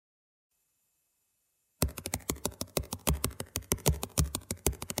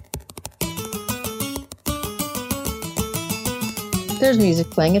There's music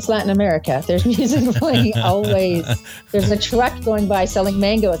playing. It's Latin America. There's music playing always. There's a truck going by selling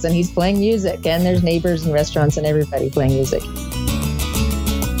mangoes and he's playing music. And there's neighbors and restaurants and everybody playing music.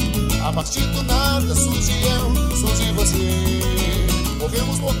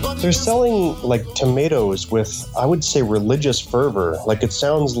 They're selling like tomatoes with, I would say, religious fervor. Like it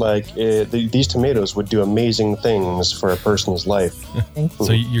sounds like these tomatoes would do amazing things for a person's life.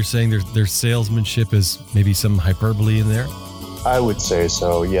 So you're saying their salesmanship is maybe some hyperbole in there? I would say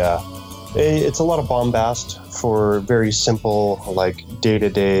so, yeah. It's a lot of bombast for very simple, like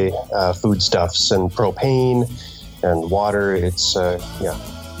day-to-day foodstuffs and propane and water. It's, yeah.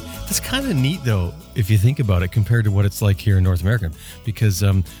 It's kind of neat, though, if you think about it, compared to what it's like here in North America, because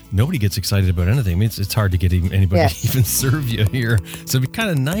nobody gets excited about anything. I mean, it's hard to get anybody to even serve you here. So it'd be kind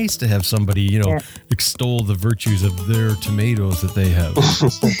of nice to have somebody, extol the virtues of their tomatoes that they have.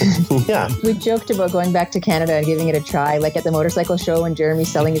 Yeah. We joked about going back to Canada and giving it a try, like at the motorcycle show when Jeremy's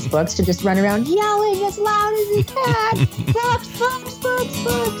selling his books, to just run around yelling as loud as he can. Books, books, books,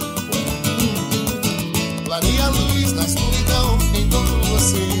 books.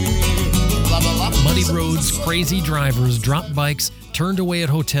 Muddy roads, crazy drivers, dropped bikes, turned away at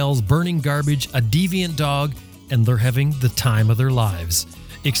hotels, burning garbage, a deviant dog, and they're having the time of their lives.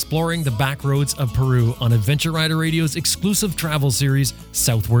 Exploring the back roads of Peru on Adventure Rider Radio's exclusive travel series,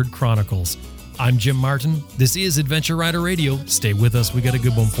 Southward Chronicles. I'm Jim Martin. This is Adventure Rider Radio. Stay with us. We got a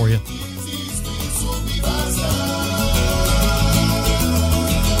good one for you.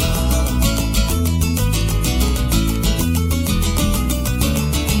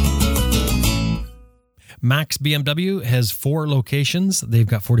 Max BMW has 4 locations. They've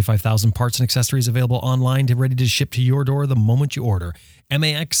got 45,000 parts and accessories available online, ready to ship to your door the moment you order.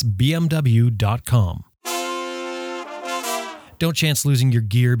 maxbmw.com. Don't chance losing your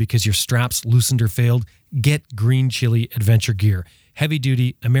gear because your straps loosened or failed. Get Green Chili Adventure Gear.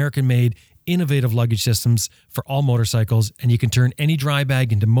 Heavy-duty, American-made, innovative luggage systems for all motorcycles, and you can turn any dry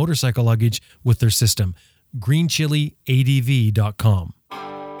bag into motorcycle luggage with their system. greenchiliadv.com.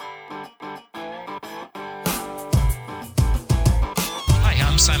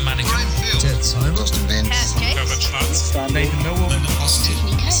 Sam Manning, Ted Simon, Justin Benz, Nathan Millwall,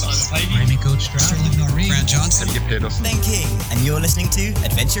 Amy Coach Sterling Noreen, Grant Johnson, Ben King, and you're listening to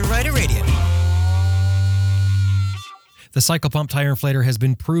Adventure Rider Radio. The Cycle Pump Tire Inflator has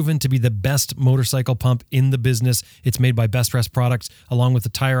been proven to be the best motorcycle pump in the business. It's made by Best Rest Products, along with the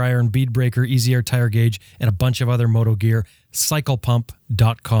Tire Iron, Bead Breaker, Easy Air Tire Gauge, and a bunch of other moto gear.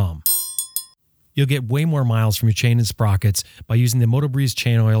 CyclePump.com. You'll get way more miles from your chain and sprockets by using the MotoBreeze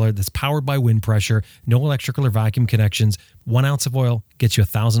chain oiler that's powered by wind pressure, no electrical or vacuum connections. 1 ounce of oil gets you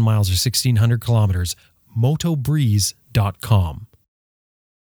 1,000 miles or 1,600 kilometers. MotoBreeze.com.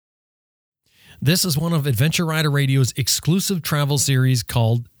 This is one of Adventure Rider Radio's exclusive travel series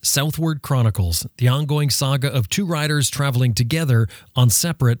called Southward Chronicles, the ongoing saga of 2 riders traveling together on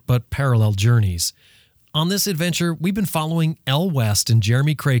separate but parallel journeys. On this adventure, we've been following Elle West and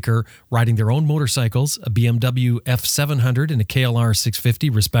Jeremy Craker riding their own motorcycles, a BMW F700 and a KLR 650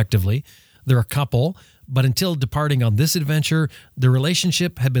 respectively. They're a couple, but until departing on this adventure, their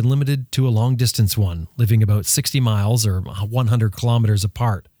relationship had been limited to a long-distance one, living about 60 miles or 100 kilometers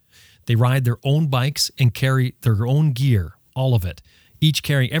apart. They ride their own bikes and carry their own gear, all of it, each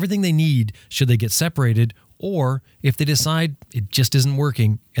carrying everything they need should they get separated or if they decide it just isn't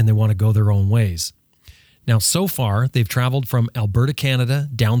working and they want to go their own ways. Now, so far, they've traveled from Alberta, Canada,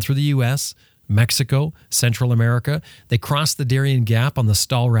 down through the U.S., Mexico, Central America. They crossed the Darien Gap on the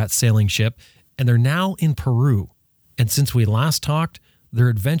Stahlrat sailing ship, and they're now in Peru. And since we last talked, their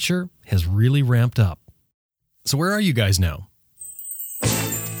adventure has really ramped up. So where are you guys now?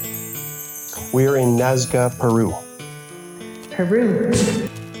 We are in Nazca, Peru. Peru.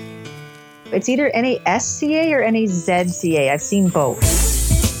 It's either NASCA or NAZCA. I've seen both.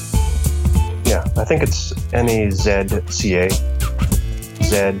 Yeah, I think it's NAZCA.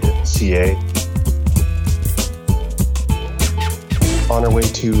 ZCA. On our way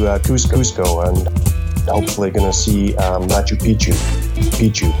to Cusco and hopefully going to see Machu Picchu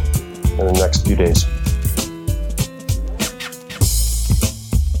in the next few days.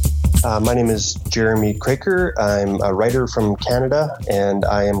 My name is Jeremy Craker. I'm a writer from Canada, and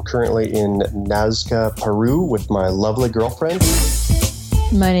I am currently in Nazca, Peru with my lovely girlfriend.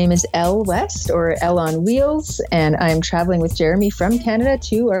 My name is Elle West, or Elle on Wheels, and I'm traveling with Jeremy from Canada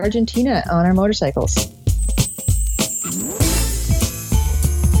to Argentina on our motorcycles.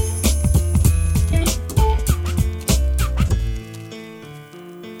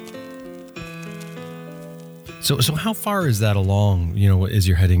 So how far is that along, as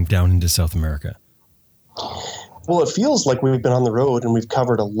you're heading down into South America? Well, it feels like we've been on the road and we've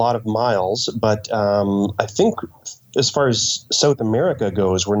covered a lot of miles, but I think as far as South America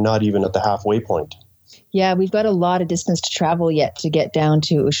goes, we're not even at the halfway point. Yeah, we've got a lot of distance to travel yet to get down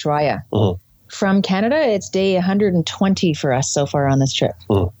to Ushuaia. Mm-hmm. From Canada, it's day 120 for us so far on this trip.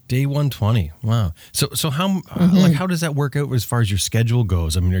 Mm-hmm. Day 120. Wow. So how how does that work out as far as your schedule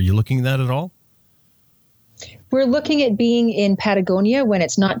goes? I mean, are you looking at that at all? We're looking at being in Patagonia when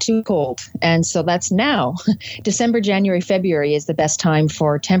it's not too cold. And so that's now. December, January, February is the best time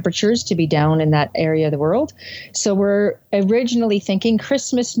for temperatures to be down in that area of the world. So we're originally thinking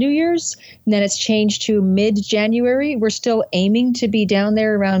Christmas, New Year's, and then it's changed to mid-January. We're still aiming to be down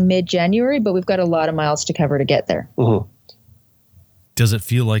there around mid-January, but we've got a lot of miles to cover to get there. Mm-hmm. Does it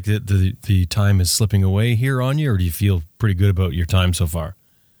feel like the time is slipping away here on you, or do you feel pretty good about your time so far?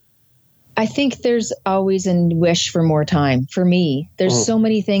 I think there's always a wish for more time. For me, there's so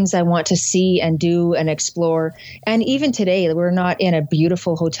many things I want to see and do and explore. And even today, we're not in a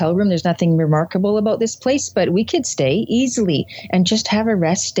beautiful hotel room. There's nothing remarkable about this place, but we could stay easily and just have a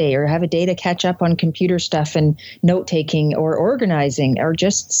rest day or have a day to catch up on computer stuff and note taking or organizing or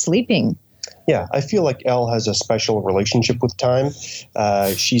just sleeping. Yeah, I feel like Elle has a special relationship with time.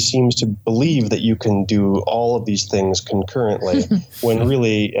 She seems to believe that you can do all of these things concurrently when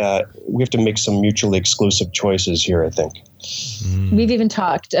really we have to make some mutually exclusive choices here, I think. We've even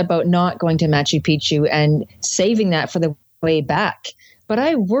talked about not going to Machu Picchu and saving that for the way back. But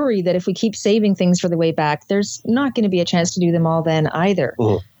I worry that if we keep saving things for the way back, there's not going to be a chance to do them all then either.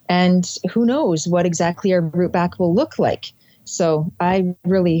 Mm-hmm. And who knows what exactly our route back will look like. So I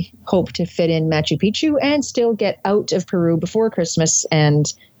really hope to fit in Machu Picchu and still get out of Peru before Christmas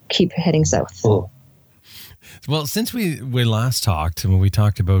and keep heading south. Mm. Well, since we last talked, and we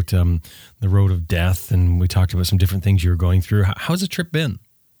talked about the road of death, and we talked about some different things you were going through, how's the trip been?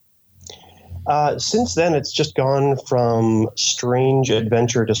 Since then, it's just gone from strange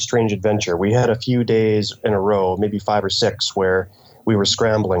adventure to strange adventure. We had a few days in a row, maybe 5 or 6, where we were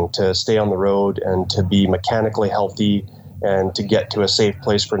scrambling to stay on the road and to be mechanically healthy and to get to a safe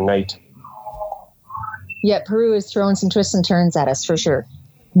place for night. Yeah, Peru is throwing some twists and turns at us for sure.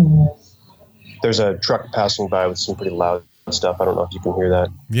 There's a truck passing by with some pretty loud stuff. I don't know if you can hear that.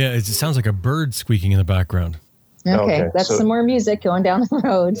 Yeah, it sounds like a bird squeaking in the background. Okay, that's some more music going down the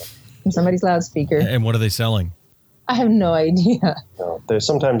road from somebody's loudspeaker. And what are they selling? I have no idea. No,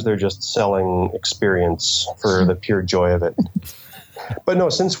 sometimes they're just selling experience for the pure joy of it. But no,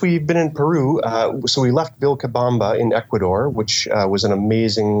 since we've been in Peru, so we left Vilcabamba in Ecuador, which was an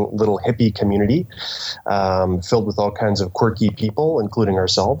amazing little hippie community filled with all kinds of quirky people, including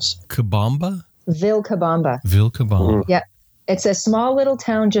ourselves. Vilcabamba? Vilcabamba. Mm-hmm. Yeah. It's a small little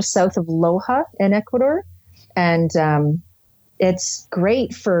town just south of Loja in Ecuador. And it's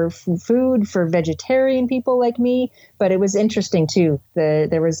great for food, for vegetarian people like me. But it was interesting, too.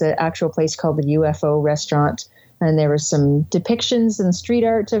 There was an actual place called the UFO restaurant. And there were some depictions and street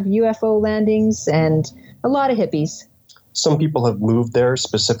art of UFO landings and a lot of hippies. Some people have moved there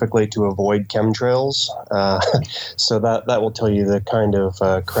specifically to avoid chemtrails. So that will tell you the kind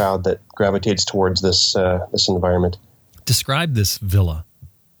of crowd that gravitates towards this environment. Describe this villa.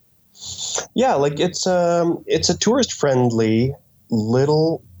 Yeah, like it's a tourist-friendly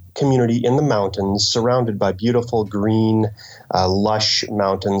little community in the mountains surrounded by beautiful green, lush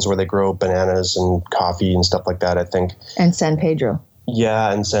mountains where they grow bananas and coffee and stuff like that, I think. And San Pedro.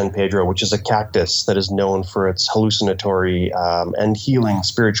 Yeah, and San Pedro, which is a cactus that is known for its hallucinatory and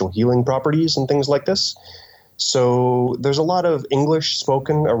spiritual healing properties and things like this. So there's a lot of English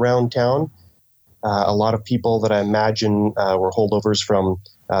spoken around town. A lot of people that I imagine were holdovers from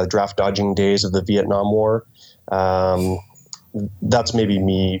draft dodging days of the Vietnam War. That's maybe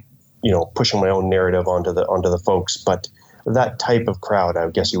me, pushing my own narrative onto the folks, but that type of crowd, I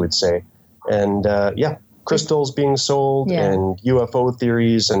guess you would say. And crystals being sold and UFO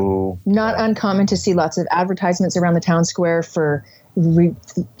theories and not uncommon to see lots of advertisements around the town square for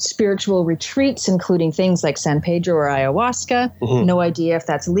spiritual retreats, including things like San Pedro or ayahuasca. Mm-hmm. No idea if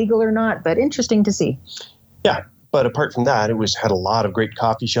that's legal or not, but interesting to see. Yeah. But apart from that, it had a lot of great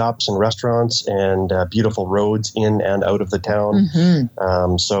coffee shops and restaurants and beautiful roads in and out of the town.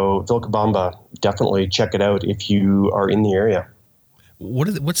 Mm-hmm. So Vilcabamba, definitely check it out if you are in the area.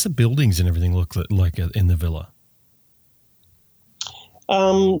 What's the buildings and everything look like in the villa?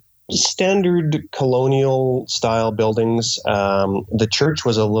 Standard colonial style buildings. The church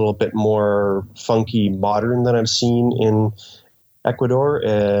was a little bit more funky modern than I've seen in Ecuador.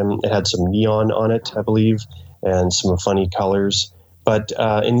 It had some neon on it, I believe, and some funny colors. But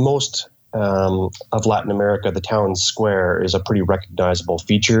in most of Latin America, the town square is a pretty recognizable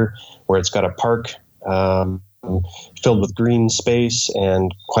feature where it's got a park filled with green space,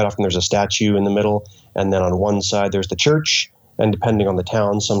 and quite often there's a statue in the middle. And then on one side there's the church, and depending on the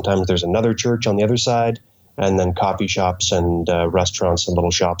town, sometimes there's another church on the other side, and then coffee shops and restaurants and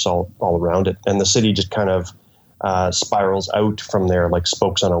little shops all around it. And the city just kind of spirals out from there like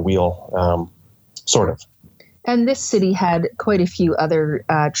spokes on a wheel, sort of. And this city had quite a few other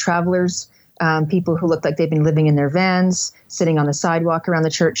travelers, people who looked like they'd been living in their vans, sitting on the sidewalk around the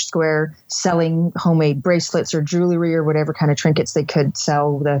church square, selling homemade bracelets or jewelry or whatever kind of trinkets they could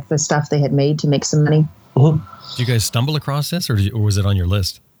sell, the stuff they had made to make some money. Mm-hmm. Did you guys stumble across this, or was it on your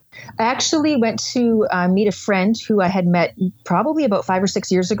list? I actually went to meet a friend who I had met probably about 5 or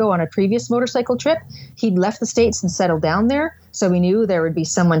 6 years ago on a previous motorcycle trip. He'd left the States and settled down there, so we knew there would be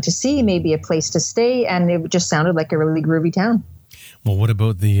someone to see, maybe a place to stay, and it just sounded like a really groovy town. Well, what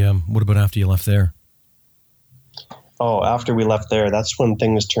about after you left there? Oh, after we left there, that's when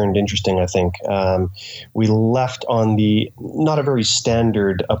things turned interesting, I think. We left on not a very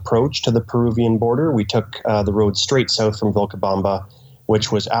standard approach to the Peruvian border. We took the road straight south from Vilcabamba,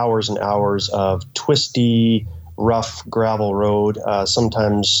 which was hours and hours of twisty, rough gravel road.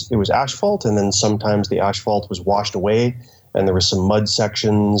 Sometimes it was asphalt, and then sometimes the asphalt was washed away, and there were some mud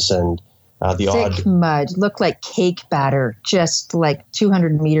sections and thick mud. Looked like cake batter, just like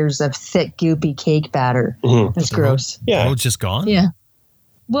 200 meters of thick, goopy cake batter. Mm-hmm. That's gross. The road's just gone? Yeah.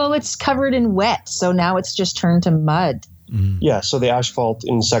 Well, it's covered in wet, so now it's just turned to mud. Mm. Yeah, so the asphalt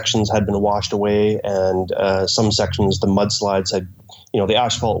in sections had been washed away, and some sections, the mudslides had, the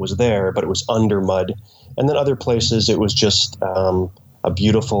asphalt was there, but it was under mud. And then other places, it was just a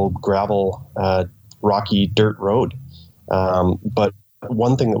beautiful gravel, rocky dirt road. But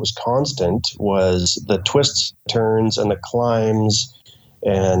one thing that was constant was the twists, turns, and the climbs,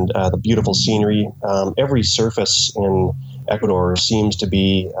 and the beautiful scenery. Every surface in Ecuador seems to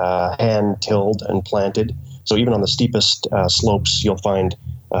be hand-tilled and planted. So even on the steepest slopes, you'll find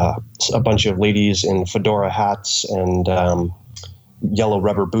a bunch of ladies in fedora hats and yellow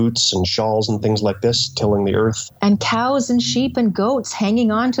rubber boots and shawls and things like this, tilling the earth. And cows and sheep and goats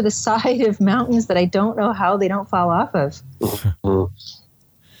hanging on to the side of mountains that I don't know how they don't fall off of. Mm-hmm.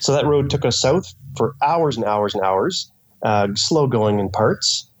 So that road took us south for hours and hours and hours, slow going in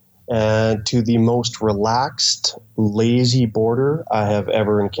parts, to the most relaxed, lazy border I have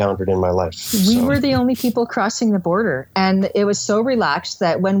ever encountered in my life. We were the only people crossing the border, and it was so relaxed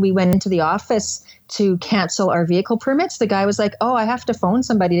that when we went into the office to cancel our vehicle permits, the guy was like, "Oh, I have to phone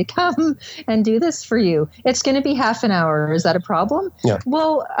somebody to come and do this for you. It's going to be half an hour. Is that a problem?" Yeah.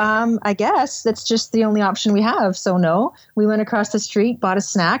 Well, I guess that's just the only option we have. So no, we went across the street, bought a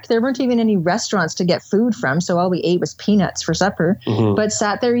snack. There weren't even any restaurants to get food from, so all we ate was peanuts for supper. Mm-hmm. But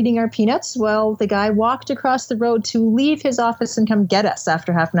sat there eating our peanuts while the guy walked across the road to leave his office and come get us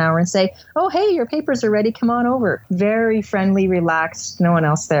after half an hour and say, "Oh, hey, your papers are ready. Come on over." Very friendly, relaxed, no one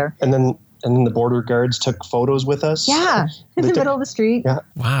else there. And then the border guards took photos with us. Yeah, in the middle of the street. Yeah.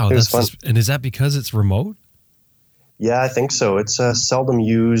 Wow. That's fun. And is that because it's remote? Yeah, I think so. It's a seldom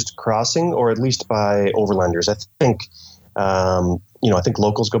used crossing, or at least by overlanders. I think, I think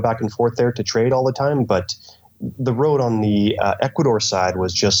locals go back and forth there to trade all the time, but the road on the Ecuador side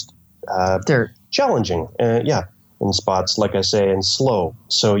was just dirt, challenging. In spots, like I say, and slow.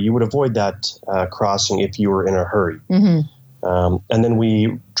 So you would avoid that crossing if you were in a hurry. Mm-hmm. And then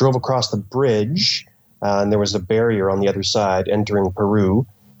we drove across the bridge, and there was a barrier on the other side entering Peru,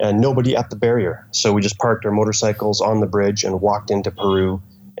 and nobody at the barrier. So we just parked our motorcycles on the bridge and walked into Peru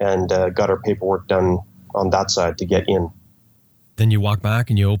and got our paperwork done on that side to get in. Then you walk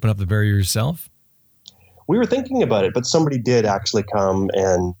back and you open up the barrier yourself? We were thinking about it, but somebody did actually come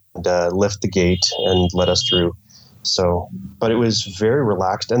and lift the gate and let us through. So, but it was very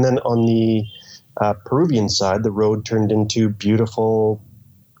relaxed. And then on the Peruvian side, the road turned into beautiful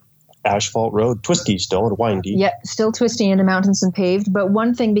asphalt road, twisty still and windy. Yeah, still twisty into mountains and paved. But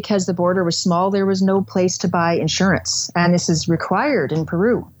one thing, because the border was small, there was no place to buy insurance. And this is required in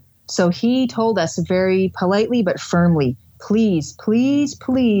Peru. So he told us very politely but firmly, please, please,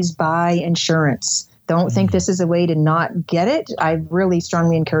 please buy insurance. Don't think this is a way to not get it. I really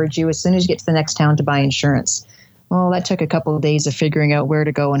strongly encourage you, as soon as you get to the next town, to buy insurance. Well, that took a couple of days of figuring out where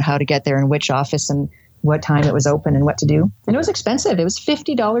to go and how to get there and which office and what time it was open and what to do. And it was expensive. It was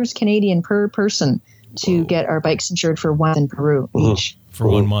 $50 Canadian per person to get our bikes insured for one in Peru each. For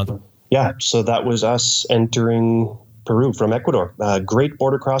 1 month. Yeah, so that was us entering Peru from Ecuador. Great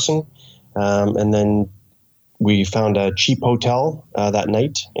border crossing. And then we found a cheap hotel that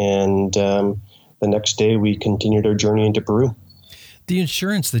night. And the next day we continued our journey into Peru. The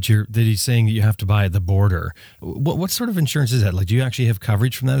insurance that he's saying that you have to buy at the border, what sort of insurance is that? Like, do you actually have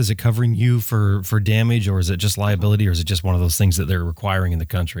coverage from that? Is it covering you for damage, or is it just liability, or is it just one of those things that they're requiring in the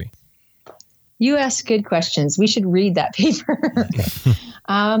country? You ask good questions. We should read that paper.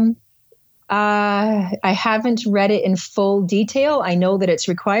 I haven't read it in full detail. I know that it's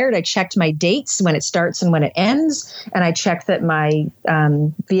required. I checked my dates when it starts and when it ends, and I checked that my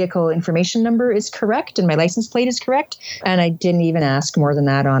vehicle information number is correct and my license plate is correct. And I didn't even ask more than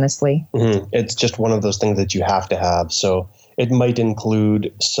that, honestly. Mm-hmm. It's just one of those things that you have to have. So it might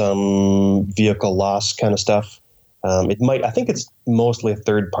include some vehicle loss kind of stuff. I think it's mostly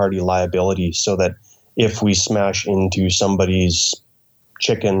third-party liability, so that if we smash into somebody's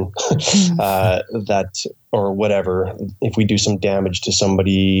chicken, or whatever, if we do some damage to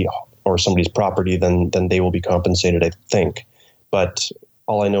somebody or somebody's property, then they will be compensated, I think. But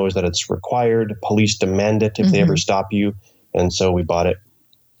all I know is that it's required. Police demand it if they ever stop you. And so we bought it.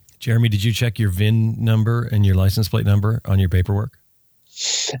 Jeremy, did you check your VIN number and your license plate number on your paperwork?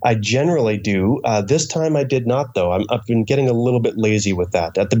 I generally do. This time I did not, though. I've been getting a little bit lazy with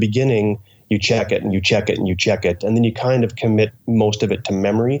that. At the beginning, you check it and you check it and you check it, and then you kind of commit most of it to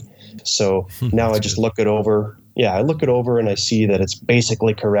memory. So now I just look it over. Yeah, I look it over and I see that it's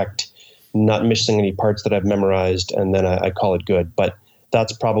basically correct, not missing any parts that I've memorized, and then I call it good. But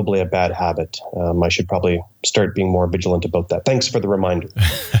that's probably a bad habit. I should probably start being more vigilant about that. Thanks for the reminder.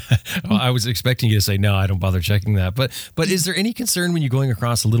 Well, I was expecting you to say, no, I don't bother checking that. But is there any concern when you're going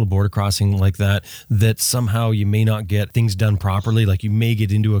across a little border crossing like that somehow you may not get things done properly? Like, you may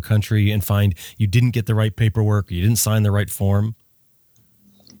get into a country and find you didn't get the right paperwork, or you didn't sign the right form?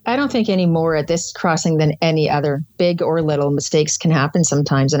 I don't think any more at this crossing than any other. Big or little mistakes can happen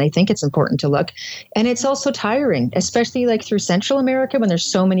sometimes, and I think it's important to look. And it's also tiring, especially like through Central America when there's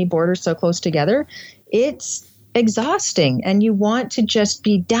so many borders so close together. It's exhausting, and you want to just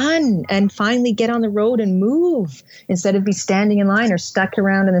be done and finally get on the road and move instead of be standing in line or stuck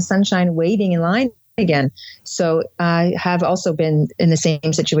around in the sunshine waiting in line again. So I have also been in the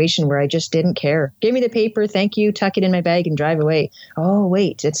same situation where I just didn't care. Give me the paper, thank you, tuck it in my bag and drive away. Oh,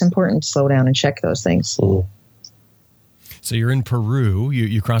 wait, it's important to slow down and check those things. Mm. So you're in Peru.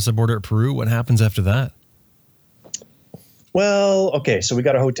 You cross the border at Peru. What happens after that? Well, okay, so we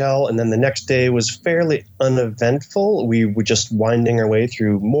got a hotel, and then the next day was fairly uneventful. We were just winding our way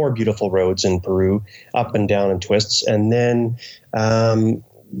through more beautiful roads in Peru, up and down and twists. And then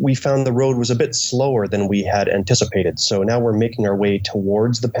we found the road was a bit slower than we had anticipated. So now we're making our way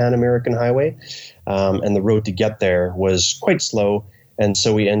towards the Pan American Highway, and the road to get there was quite slow. And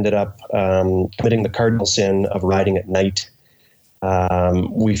so we ended up committing the cardinal sin of riding at night.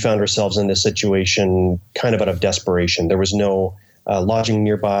 We found ourselves in this situation kind of out of desperation. There was no lodging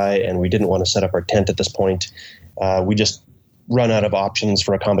nearby, and we didn't want to set up our tent at this point. We just run out of options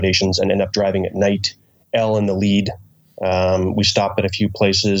for accommodations and end up driving at night, Elle in the lead. We stopped at a few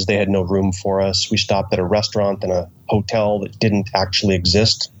places. They had no room for us. We stopped at a restaurant and a hotel that didn't actually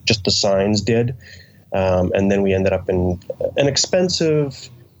exist, just the signs did. And then we ended up in an expensive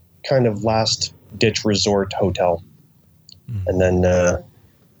kind of last-ditch resort hotel. And then the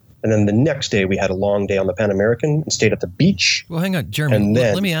next day we had a long day on the Pan American and stayed at the beach. Well, hang on, Jeremy.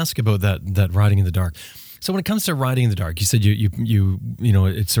 Let me ask about that riding in the dark. So when it comes to riding in the dark, you said you know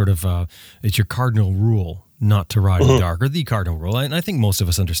it's sort of it's your cardinal rule not to ride in the dark, or the cardinal rule. And I think most of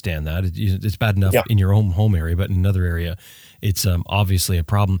us understand that. It's bad enough in your own home area, but in another area, it's obviously a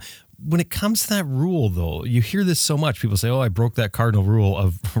problem. When it comes to that rule, though, you hear this so much. People say, oh, I broke that cardinal rule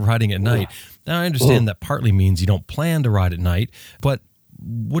of riding at night. Now, I understand that partly means you don't plan to ride at night, but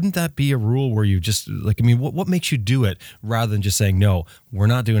wouldn't that be a rule where you just, what makes you do it rather than just saying, no, we're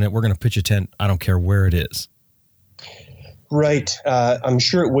not doing it. We're going to pitch a tent. I don't care where it is. Right. I'm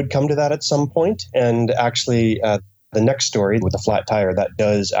sure it would come to that at some point. And actually, the next story with the flat tire, that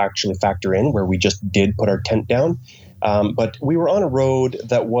does actually factor in, where we just did put our tent down. But we were on a road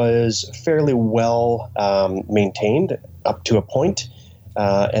that was fairly well maintained up to a point.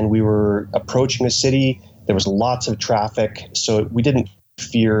 And we were approaching a city. There was lots of traffic. So we didn't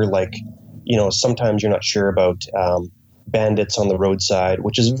fear, sometimes you're not sure about bandits on the roadside,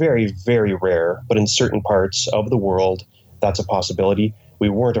 which is very, very rare. But in certain parts of the world, that's a possibility. We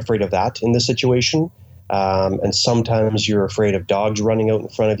weren't afraid of that in this situation. And sometimes you're afraid of dogs running out in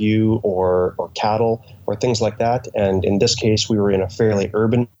front of you, or cattle or things like that. And in this case, we were in a fairly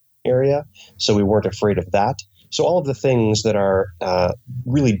urban area, so we weren't afraid of that. So all of the things that are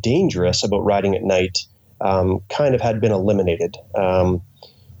really dangerous about riding at night kind of had been eliminated.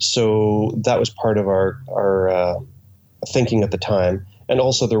 So that was part of our thinking at the time. And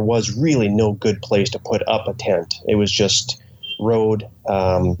also there was really no good place to put up a tent. It was just road,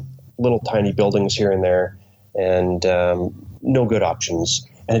 little tiny buildings here and there, and no good options.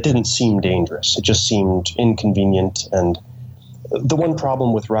 And it didn't seem dangerous. It just seemed inconvenient. And the one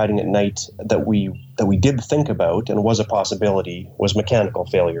problem with riding at night that we did think about and was a possibility was mechanical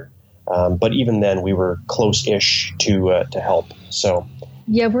failure. But even then, we were close-ish to help. So.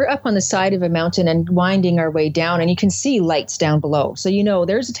 Yeah, we're up on the side of a mountain and winding our way down, and you can see lights down below. So,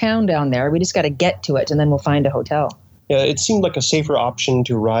 there's a town down there. We just got to get to it, and then we'll find a hotel. Yeah, it seemed like a safer option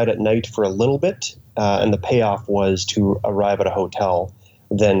to ride at night for a little bit, and the payoff was to arrive at a hotel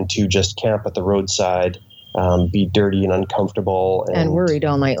than to just camp at the roadside, be dirty and uncomfortable. And worried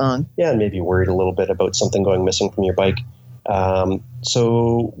all night long. Yeah, and maybe worried a little bit about something going missing from your bike.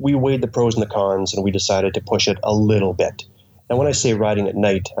 So we weighed the pros and the cons, and we decided to push it a little bit. And when I say riding at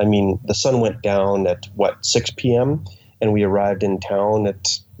night, I mean the sun went down at, 6 p.m., and we arrived in town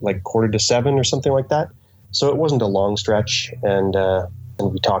at 6:45 or something like that. So it wasn't a long stretch, and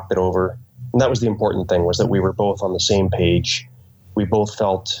we talked it over. And that was the important thing, was that we were both on the same page. We both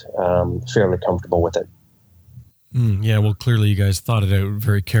felt fairly comfortable with it. Yeah, well, clearly you guys thought it out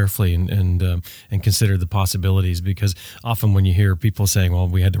very carefully and considered the possibilities, because often when you hear people saying, well,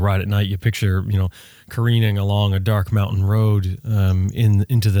 we had to ride at night, you picture, careening along a dark mountain road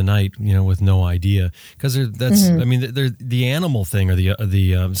into the night, with no idea. Because the animal thing or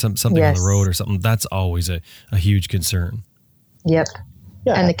something Yes. on the road or something, that's always a huge concern. Yep.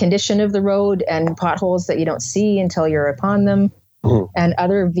 Yeah. And the condition of the road and potholes that you don't see until you're upon them. And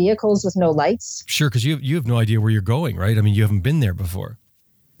other vehicles with no lights. Sure, because you have no idea where you're going, right? I mean, you haven't been there before.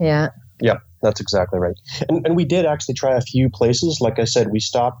 Yeah. Yeah, that's exactly right. And we did actually try a few places. Like I said, we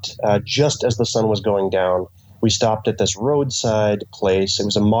stopped just as the sun was going down. We stopped at this roadside place. It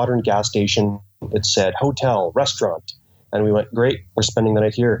was a modern gas station. It said hotel, restaurant. And we went, great, we're spending the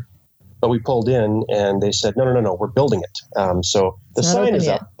night here. But we pulled in and they said, no, we're building it. So the sign is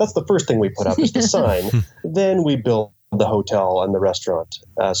up. That's the first thing we put up is the sign. Then we built the hotel and the restaurant.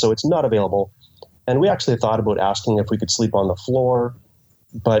 So it's not available. And we actually thought about asking if we could sleep on the floor.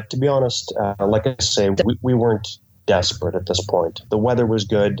 But to be honest, like I say, we weren't desperate at this point. The weather was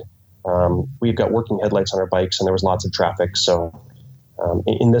good. We've got working headlights on our bikes and there was lots of traffic. So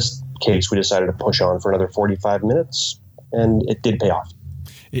in this case, we decided to push on for another 45 minutes and it did pay off.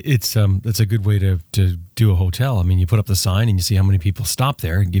 It's a good way to do a hotel. I mean, you put up the sign and you see how many people stop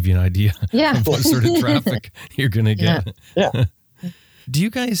there and give you an idea of what sort of traffic you're going to get. Yeah. Do you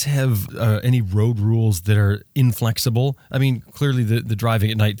guys have any road rules that are inflexible? I mean, clearly the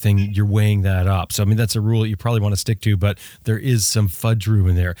driving at night thing, you're weighing that up. So, I mean, that's a rule that you probably want to stick to, but there is some fudge room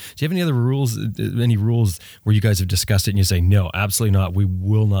in there. Do you have any other rules, where you guys have discussed it and you say, no, absolutely not, we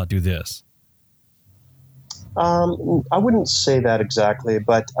will not do this? I wouldn't say that exactly,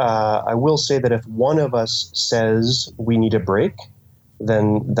 but I will say that if one of us says we need a break,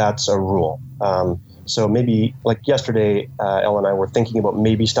 then that's a rule. So maybe like yesterday, Elle and I were thinking about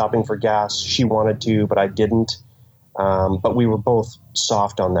maybe stopping for gas. She wanted to, but I didn't. But we were both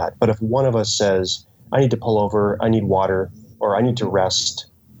soft on that. But if one of us says, I need to pull over, I need water, or I need to rest,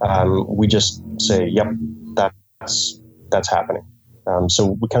 we just say, yep, that's happening.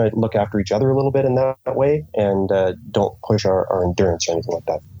 So we kind of look after each other a little bit in that way and don't push our endurance or anything like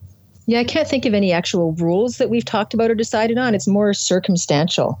that. Yeah, I can't think of any actual rules that we've talked about or decided on. It's more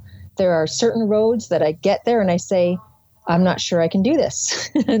circumstantial. There are certain roads that I get there and I say, I'm not sure I can do this.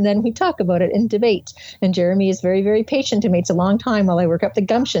 And then we talk about it in debate. And Jeremy is very, very patient and waits a long time while I work up the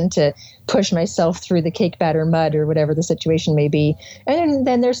gumption to push myself through the cake batter mud or whatever the situation may be. And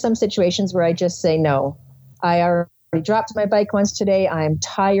then there's some situations where I just say, no, I already dropped my bike once today. I'm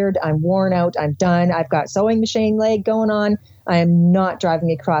tired. I'm worn out. I'm done. I've got sewing machine leg going on. I am not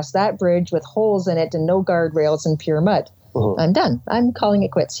driving across that bridge with holes in it and no guardrails and pure mud. Mm-hmm. I'm done. I'm calling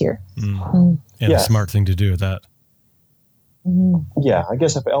it quits here. And a smart thing to do with that. Yeah, I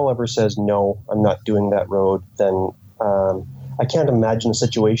guess if Elle ever says, no, I'm not doing that road, then I can't imagine a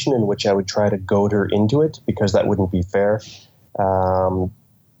situation in which I would try to goad her into it because that wouldn't be fair.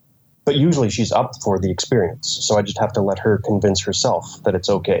 But usually she's up for the experience. So I just have to let her convince herself that it's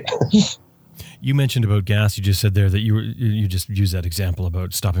okay. You mentioned about gas. You just said there that you just used that example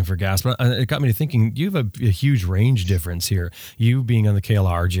about stopping for gas. But it got me to thinking, you have a huge range difference here. You being on the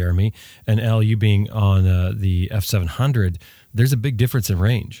KLR, Jeremy, and Elle, you being on the F700. There's a big difference in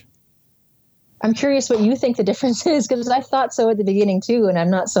range. I'm curious what you think the difference is, because I thought so at the beginning too, and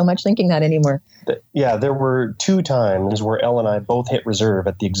I'm not so much thinking that anymore. Yeah, there were 2 times where Elle and I both hit reserve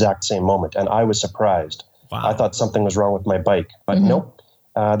at the exact same moment, and I was surprised. Wow. I thought something was wrong with my bike, but nope.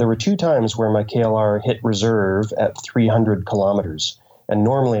 There were 2 times where my KLR hit reserve at 300 kilometers, And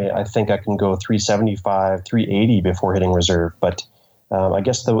normally I think I can go 375, 380 before hitting reserve. But I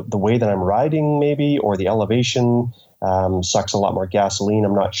guess the way that I'm riding maybe, or the elevation sucks a lot more gasoline.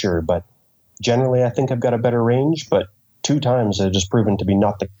 I'm not sure. But generally I think I've got a better range. But 2 times it has proven to be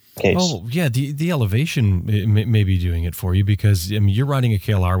not the case. Oh, yeah, the elevation may be doing it for you, because I mean, you're riding a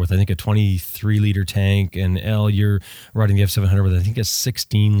KLR with, I think, a 23-liter tank, and you're riding the F700 with, I think, a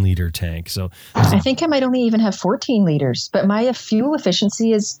 16-liter tank. So I think I might only even have 14 liters, but my fuel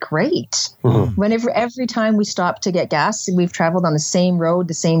efficiency is great. Whenever every time we stop to get gas, we've traveled on the same road,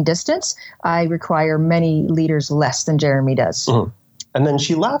 the same distance, I require many liters less than Jeremy does. And then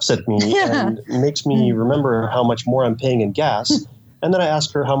she laughs at me and makes me remember how much more I'm paying in gas. And then I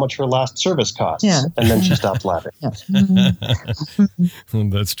ask her how much her last service costs. Yeah. And then she stopped laughing. Well,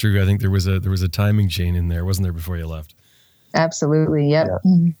 that's true. I think there was a timing chain in there, wasn't there, before you left? Absolutely. Yep.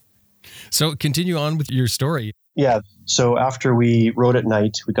 Yeah. So continue on with your story. Yeah. So after we rode at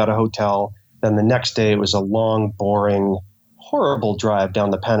night, we got a hotel. Then the next day, it was a long, boring, horrible drive down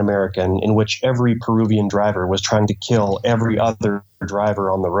the Pan American in which every Peruvian driver was trying to kill every other driver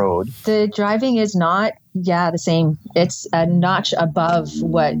on the road. The driving is not, the same. It's a notch above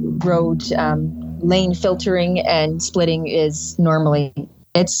what road lane filtering and splitting is normally.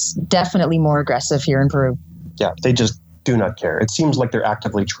 It's definitely more aggressive here in Peru. Yeah, they just do not care. It seems like they're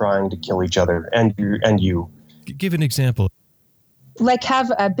actively trying to kill each other and you. Give an example. Like have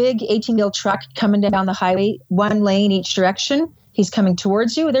a big 18-wheel truck coming down the highway, 1 lane each direction. He's coming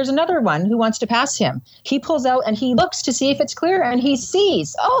towards you. There's another one who wants to pass him. He pulls out and he looks to see if it's clear, and he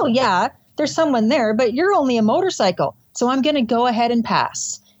sees, oh yeah, there's someone there, but you're only a motorcycle. So I'm going to go ahead and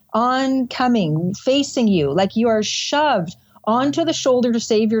pass. Oncoming, facing you, like you are shoved onto the shoulder to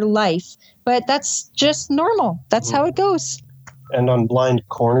save your life. But that's just normal. That's how it goes. And on blind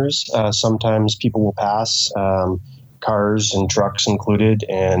corners, sometimes people will pass, cars and trucks included,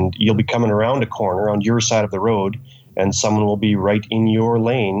 and you'll be coming around a corner on your side of the road, and someone will be right in your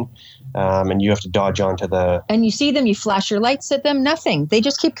lane, and you have to dodge onto the... And you see them, you flash your lights at them, nothing. They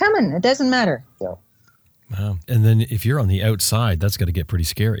just keep coming. It doesn't matter. Yeah. Wow. And then if you're on the outside, that's got to get pretty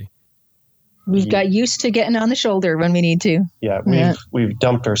scary. We've got used to getting on the shoulder when we need to. Yeah, we've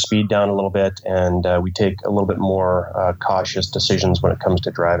dumped our speed down a little bit, and we take a little bit more cautious decisions when it comes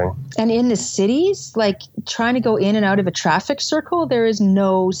to driving. And in the cities, like trying to go in and out of a traffic circle, there is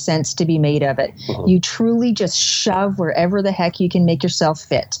no sense to be made of it. You truly just shove wherever the heck you can make yourself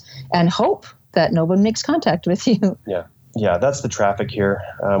fit and hope that no one makes contact with you. Yeah, that's the traffic here.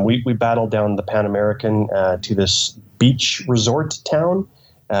 We battled down the Pan American to this beach resort town,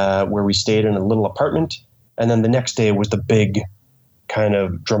 where we stayed in a little apartment. And then the next day was the big kind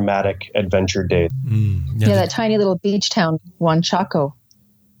of dramatic adventure day. That tiny little beach town, Huanchaco.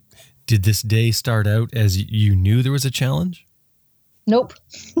 Did this day start out as you knew there was a challenge? Nope.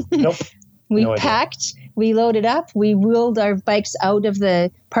 We No packed, we loaded up, we wheeled our bikes out of the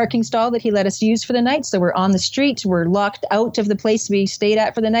parking stall that he let us use for the night. So we're on the street, we're locked out of the place we stayed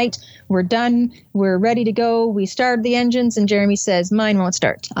at for the night. We're done, we're ready to go. We started the engines and Jeremy says, mine won't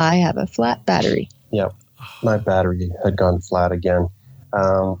start. I have a flat battery. Yeah, my battery had gone flat again.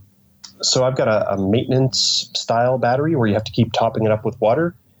 So I've got a maintenance style battery where you have to keep topping it up with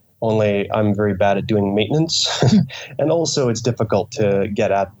water. Only I'm very bad at doing maintenance. And also it's difficult to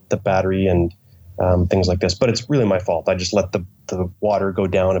get at the battery and things like this. But it's really my fault. I just let the water go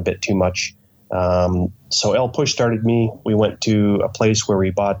down a bit too much. So El push started me. We went to a place where we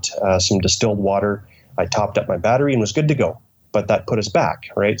bought some distilled water. I topped up my battery and was good to go. But that put us back,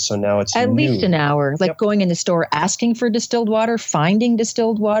 right? So now it's at least an hour, like going in the store, asking for distilled water, finding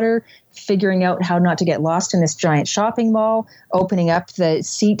distilled water, figuring out how not to get lost in this giant shopping mall, opening up the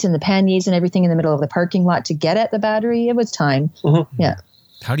seat and the panniers and everything in the middle of the parking lot to get at the battery. It was time. Yeah.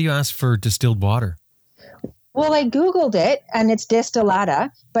 How do you ask for distilled water? Well, I Googled it and it's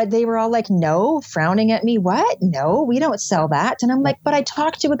distillata, but they were all like, no, frowning at me. What? No, we don't sell that. And I'm like, but I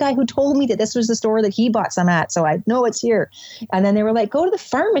talked to a guy who told me that this was the store that he bought some at. So I know it's here. And then they were like, go to the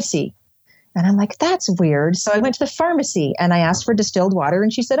pharmacy. And I'm like, that's weird. So I went to the pharmacy and I asked for distilled water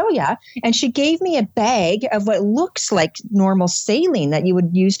and she said, oh yeah. And she gave me a bag of what looks like normal saline that you would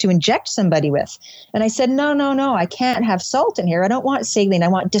use to inject somebody with. And I said, no, I can't have salt in here. I don't want saline. I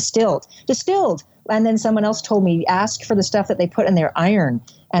want distilled. And then someone else told me, ask for the stuff that they put in their iron.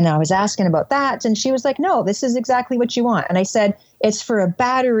 And I was asking about that. And she was like, no, this is exactly what you want. And I said, it's for a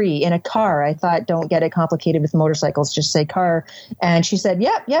battery in a car. I thought, don't get it complicated with motorcycles, just say car. And she said,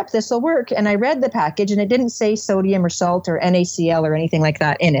 yep, this will work. And I read the package and it didn't say sodium or salt or NaCl or anything like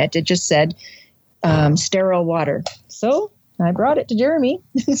that in it. It just said sterile water. So I brought it to Jeremy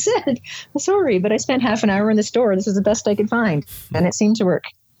and said, sorry, but I spent half an hour in the store. This is the best I could find. And it seemed to work.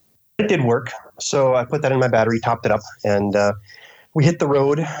 It did work. So I put that in my battery, topped it up, and we hit the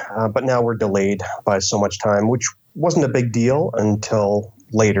road. But now we're delayed by so much time, which wasn't a big deal until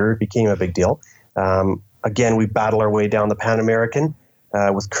later. It became a big deal. Again, we battle our way down the Pan American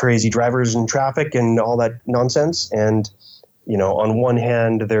with crazy drivers and traffic and all that nonsense. And, on one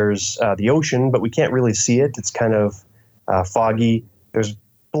hand, there's the ocean, but we can't really see it. It's kind of foggy. There's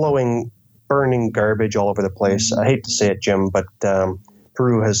burning garbage all over the place. I hate to say it, Jim, but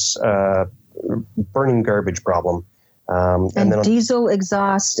Peru has a burning garbage problem. And then diesel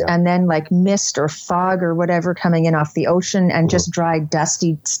exhaust, and then like mist or fog or whatever coming in off the ocean, and just dry,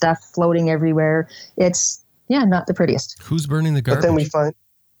 dusty stuff floating everywhere. It's, not the prettiest. Who's burning the garbage? But then we find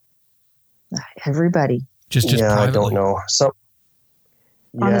everybody. Just privately? I don't know.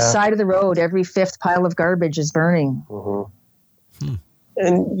 On the side of the road, every fifth pile of garbage is burning. Mm-hmm.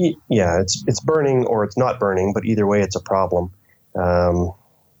 And it's burning or it's not burning, but either way, it's a problem.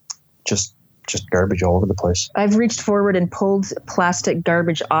 Just garbage all over the place. I've reached forward and pulled plastic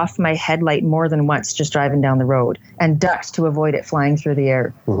garbage off my headlight more than once just driving down the road, and ducked to avoid it flying through the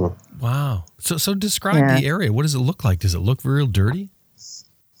air. Mm-hmm. Wow. So describe the area. What does it look like? Does it look real dirty?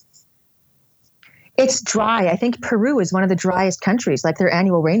 It's dry. I think Peru is one of the driest countries. Like, their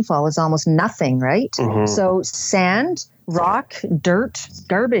annual rainfall is almost nothing, right? Mm-hmm. So sand, rock, dirt,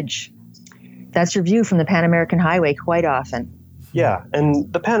 garbage. That's your view from the Pan American Highway quite often. Yeah,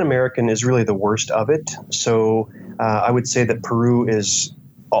 and the Pan American is really the worst of it. So I would say that Peru has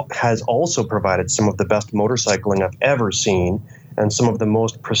also provided some of the best motorcycling I've ever seen, and some of the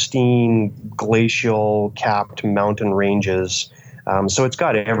most pristine glacial capped mountain ranges. So it's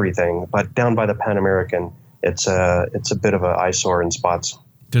got everything, but down by the Pan American, it's a bit of an eyesore in spots.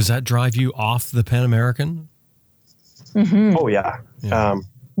 Does that drive you off the Pan American? Mm-hmm. Oh yeah.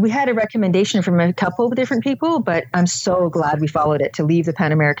 We had a recommendation from a couple of different people, but I'm so glad we followed it to leave the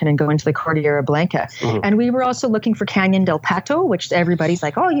Pan American and go into the Cordillera Blanca. Mm-hmm. And we were also looking for Canyon del Pato, which everybody's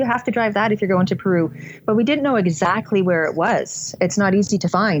like, oh, you have to drive that if you're going to Peru. But we didn't know exactly where it was. It's not easy to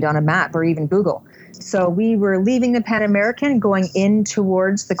find on a map or even Google. So we were leaving the Pan American, going in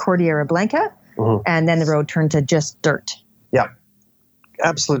towards the Cordillera Blanca, and then the road turned to just dirt. Yeah,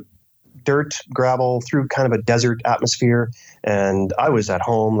 absolute dirt, gravel, through kind of a desert atmosphere. And I was at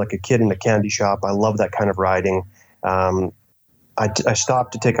home like a kid in a candy shop. I love that kind of riding. I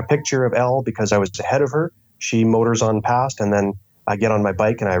stopped to take a picture of Elle because I was ahead of her. She motors on past, and then I get on my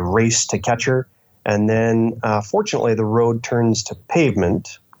bike and I race to catch her. And then fortunately, the road turns to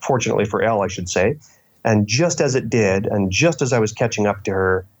pavement. Fortunately for Elle, I should say. And just as it did, and just as I was catching up to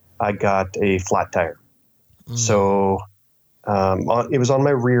her, I got a flat tire. So it was on my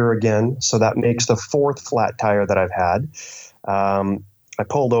rear again. So that makes the fourth flat tire that I've had. I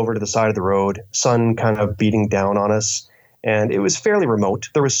pulled over to the side of the road, sun kind of beating down on us. And it was fairly remote.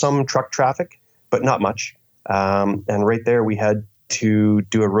 There was some truck traffic, but not much. And right there, we had to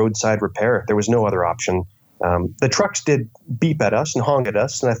do a roadside repair. There was no other option. The trucks did beep at us and honk at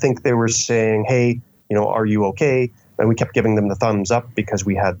us, and I think they were saying, hey, are you okay? And we kept giving them the thumbs up because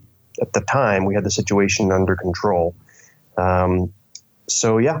at the time, we had the situation under control.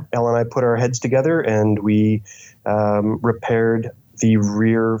 So yeah, Elle and I put our heads together and we repaired the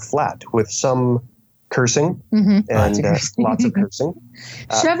rear flat with some cursing and lots of cursing.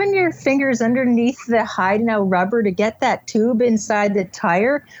 Shoving your fingers underneath the hide-now rubber to get that tube inside the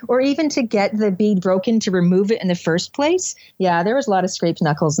tire, or even to get the bead broken to remove it in the first place. Yeah, there was a lot of scraped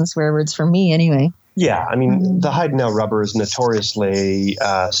knuckles and swear words for me anyway. Yeah, I mean, the hide-now rubber is notoriously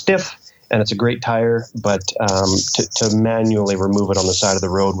stiff, and it's a great tire, but to manually remove it on the side of the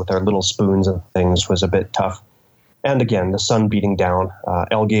road with our little spoons and things was a bit tough. And again, the sun beating down.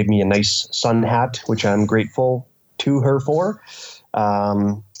 Elle gave me a nice sun hat, which I'm grateful to her for.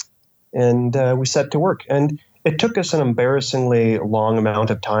 And we set to work. And it took us an embarrassingly long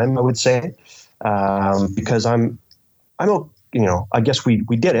amount of time, I would say, because I guess we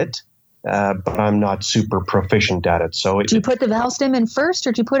did it. But I'm not super proficient at it. So do you put the valve stem in first,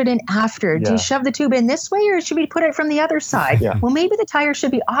 or do you put it in after? Yeah. Do you shove the tube in this way, or should we put it from the other side? Yeah. Well, maybe the tire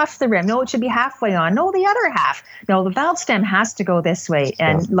should be off the rim. No, it should be halfway on. No, the other half. No, the valve stem has to go this way,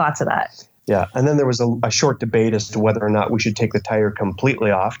 and lots of that. Yeah, and then there was a short debate as to whether or not we should take the tire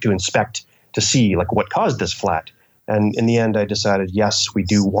completely off to inspect to see like what caused this flat. And in the end, I decided, yes, we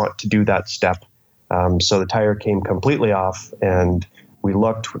do want to do that step. So the tire came completely off, and we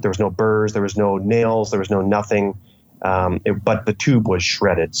looked. There was no burrs, there was no nails, there was no nothing. But the tube was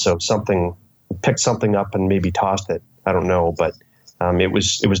shredded. So picked something up and maybe tossed it. I don't know, but it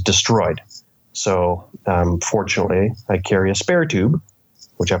was destroyed. So fortunately, I carry a spare tube,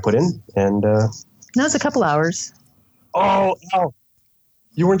 which I put in, and No, it's a couple hours. Oh,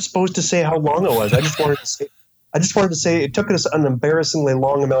 you weren't supposed to say how long it was. I just wanted to say it took us an embarrassingly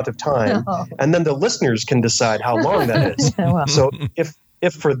long amount of time, and then the listeners can decide how long that is. Well. So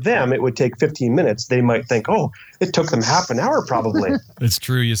if for them it would take 15 minutes, they might think, oh, it took them half an hour probably. It's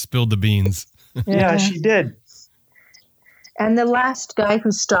true. You spilled the beans. Yeah, she did. And the last guy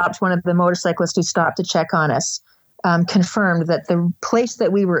who stopped, one of the motorcyclists who stopped to check on us, confirmed that the place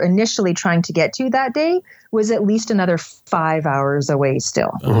that we were initially trying to get to that day was at least another 5 hours away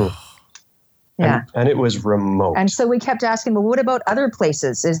still. Mm-hmm. Yeah. And it was remote. And so we kept asking, well, what about other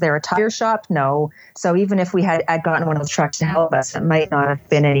places? Is there a tire shop? No. So even if we had gotten one of those trucks to help us, it might not have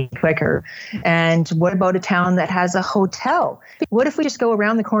been any quicker. And what about a town that has a hotel? What if we just go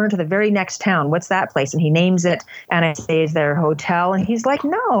around the corner to the very next town? What's that place? And he names it. And I say, is there a hotel? And he's like,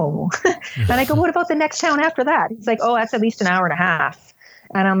 no. And I go, what about the next town after that? He's like, oh, that's at least an hour and a half.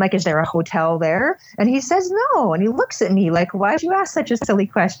 And I'm like, is there a hotel there? And he says no. And he looks at me like, why did you ask such a silly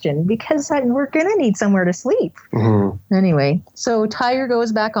question? Because we're going to need somewhere to sleep. Mm-hmm. Anyway, so tire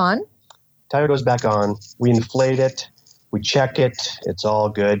goes back on. Tire goes back on. We inflate it. We check it. It's all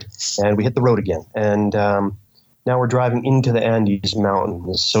good. And we hit the road again. And now we're driving into the Andes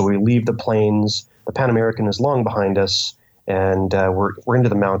Mountains. So we leave the plains. The Pan American is long behind us. And we're into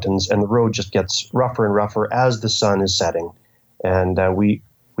the mountains. And the road just gets rougher and rougher as the sun is setting. And we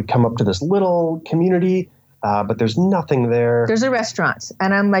come up to this little community, but there's nothing there. There's a restaurant.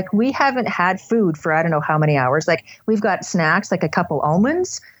 And I'm like, we haven't had food for I don't know how many hours. Like, we've got snacks, like a couple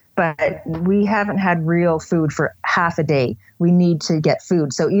almonds, but we haven't had real food for half a day. We need to get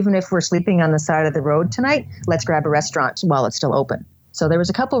food. So even if we're sleeping on the side of the road tonight, let's grab a restaurant while it's still open. So there was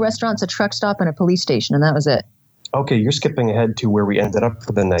a couple restaurants, a truck stop, and a police station, and that was it. Okay, you're skipping ahead to where we ended up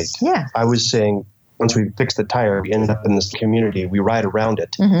for the night. Yeah. I was saying, once we fix the tire, we end up in this community. We ride around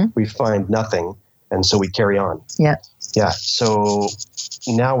it. Mm-hmm. We find nothing. And so we carry on. Yeah. Yeah. So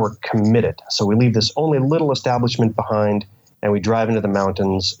now we're committed. So we leave this only little establishment behind and we drive into the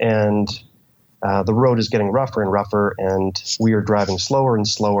mountains. And the road is getting rougher and rougher. And we are driving slower and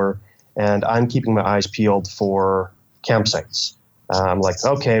slower. And I'm keeping my eyes peeled for campsites. I'm like,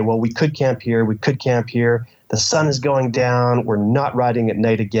 okay, well, we could camp here. We could camp here. The sun is going down. We're not riding at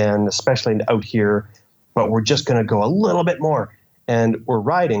night again, especially out here, but we're just going to go a little bit more. And we're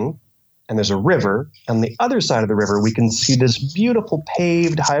riding, and there's a river. On the other side of the river, we can see this beautiful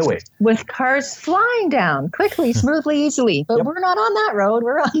paved highway. With cars flying down quickly, smoothly, easily. But We're not on that road.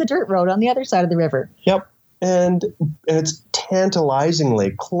 We're on the dirt road on the other side of the river. Yep. And it's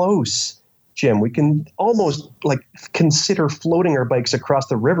tantalizingly close, Jim. We can almost consider floating our bikes across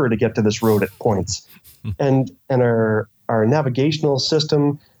the river to get to this road at points. And our navigational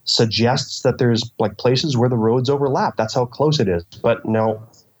system suggests that there's places where the roads overlap. That's how close it is. But no.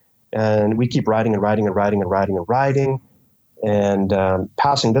 And we keep riding and riding and riding and riding and riding and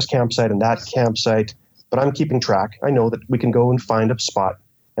passing this campsite and that campsite. But I'm keeping track. I know that we can go and find a spot.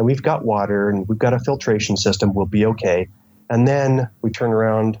 And we've got water and we've got a filtration system. We'll be okay. And then we turn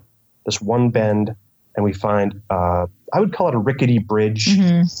around this one bend and we find I would call it a rickety bridge,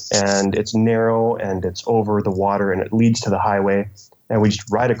 and it's narrow and it's over the water and it leads to the highway. And we just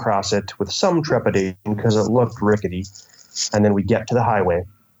ride across it with some trepidation because it looked rickety. And then we get to the highway.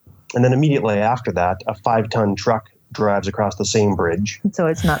 And then immediately after that, a 5-ton truck drives across the same bridge. So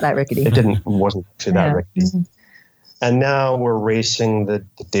it's not that rickety. It wasn't actually that rickety. Mm-hmm. And now we're racing the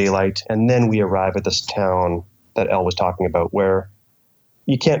daylight. And then we arrive at this town that Elle was talking about where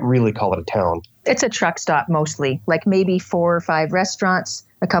you can't really call it a town. It's a truck stop mostly, like maybe 4 or 5 restaurants,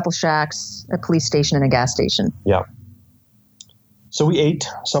 a couple shacks, a police station, and a gas station. Yeah. So we ate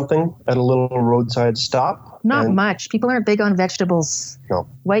something at a little roadside stop. Not much. People aren't big on vegetables. No.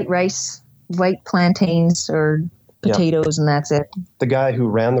 White rice, white plantains, or potatoes, and that's it. The guy who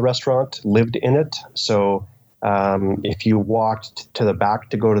ran the restaurant lived in it. So if you walked to the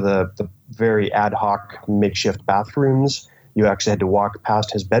back to go to the very ad hoc makeshift bathrooms, you actually had to walk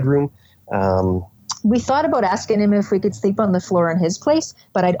past his bedroom. We thought about asking him if we could sleep on the floor in his place,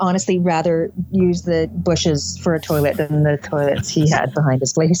 but I'd honestly rather use the bushes for a toilet than the toilets he had behind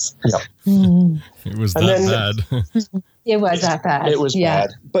his place. Yeah. It was that bad. It was that bad. It was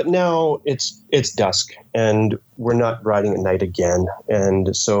bad. But now it's dusk and we're not riding at night again.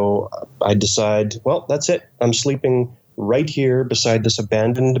 And so I decide, well, that's it. I'm sleeping right here beside this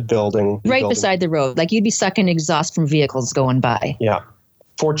abandoned building. Beside the road. Like you'd be sucking exhaust from vehicles going by. Yeah.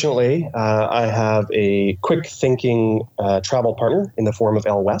 Fortunately, I have a quick thinking travel partner in the form of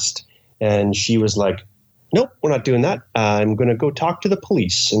Elle West. And she was like, nope, we're not doing that. I'm going to go talk to the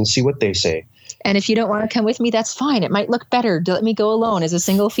police and see what they say. And if you don't want to come with me, that's fine. It might look better to let me go alone as a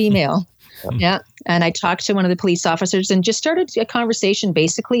single female. Yeah. And I talked to one of the police officers and just started a conversation,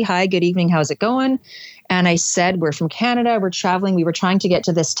 basically, hi, good evening, how's it going? And I said, we're from Canada, we're traveling, we were trying to get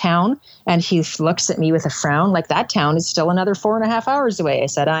to this town. And he looks at me with a frown, like that town is still another 4.5 hours away. I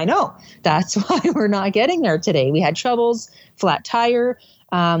said, I know, that's why we're not getting there today. We had troubles, flat tire,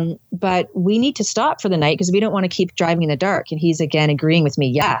 but we need to stop for the night because we don't want to keep driving in the dark. And he's again agreeing with me.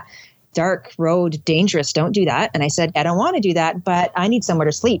 Yeah. Dark road, dangerous. Don't do that. And I said, I don't want to do that, but I need somewhere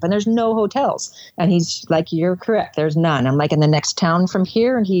to sleep. And there's no hotels. And he's like, you're correct. There's none. I'm like, in the next town from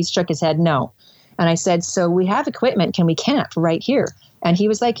here. And he shook his head, no. And I said, so we have equipment. Can we camp right here? And he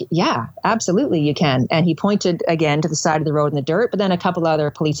was like, yeah, absolutely, you can. And he pointed again to the side of the road in the dirt. But then a couple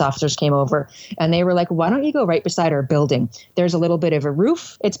other police officers came over and they were like, why don't you go right beside our building? There's a little bit of a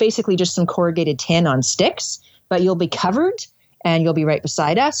roof. It's basically just some corrugated tin on sticks, but you'll be covered. And you'll be right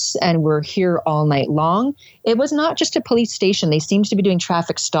beside us. And we're here all night long. It was not just a police station. They seemed to be doing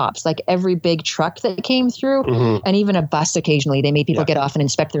traffic stops, like every big truck that came through and even a bus occasionally. They made people get off and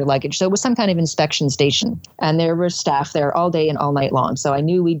inspect their luggage. So it was some kind of inspection station. And there was staff there all day and all night long. So I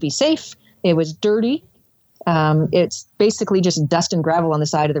knew we'd be safe. It was dirty. It's basically just dust and gravel on the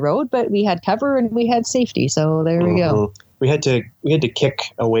side of the road, but we had cover and we had safety. So there we go. We had to kick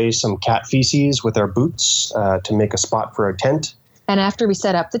away some cat feces with our boots to make a spot for our tent. And after we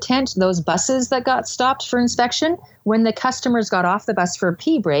set up the tent, those buses that got stopped for inspection, when the customers got off the bus for a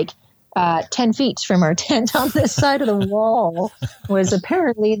pee break, 10 feet from our tent on this side of the wall was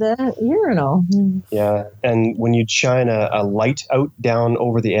apparently the urinal. Yeah, and when you'd shine a light out down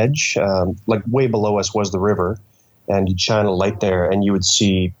over the edge, like way below us was the river, and you'd shine a light there and you would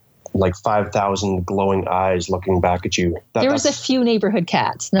see like 5,000 glowing eyes looking back at you. There was a few neighborhood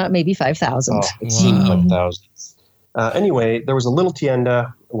cats, not maybe 5,000. Oh, it seemed like thousands. Anyway, there was a little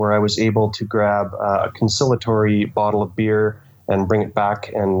tienda where I was able to grab a conciliatory bottle of beer and bring it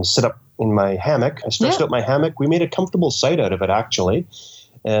back and sit up in my hammock. I stretched out my hammock. We made a comfortable sight out of it, actually.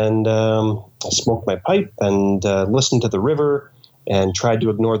 And I smoked my pipe and listened to the river and tried to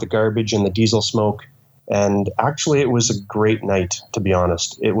ignore the garbage and the diesel smoke. And actually, it was a great night, to be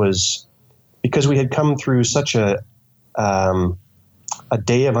honest. It was because we had come through such a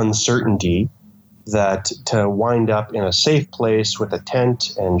day of uncertainty that to wind up in a safe place with a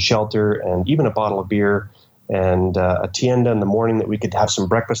tent and shelter and even a bottle of beer and a tienda in the morning that we could have some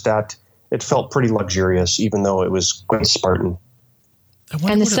breakfast at, it felt pretty luxurious, even though it was quite Spartan.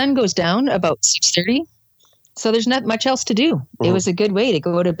 And the sun goes down about 6:30. So there's not much else to do. It was a good way to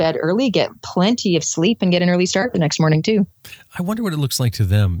go to bed early, get plenty of sleep, and get an early start the next morning, too. I wonder what it looks like to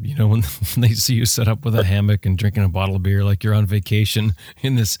them, you know, when they see you set up with a hammock and drinking a bottle of beer like you're on vacation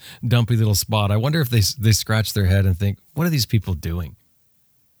in this dumpy little spot. I wonder if they scratch their head and think, what are these people doing?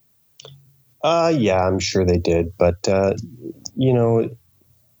 Yeah, I'm sure they did. But, you know,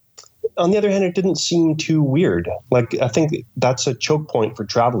 on the other hand, it didn't seem too weird. Like, I think that's a choke point for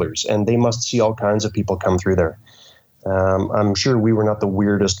travelers, and they must see all kinds of people come through there. I'm sure we were not the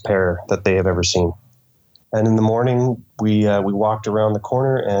weirdest pair that they have ever seen. And in the morning, we walked around the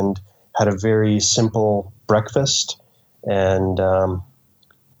corner and had a very simple breakfast. And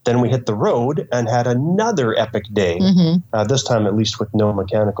then we hit the road and had another epic day, this time at least with no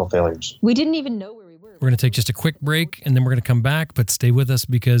mechanical failures. We didn't even know where we were. We're going to take just a quick break, and then we're going to come back, but stay with us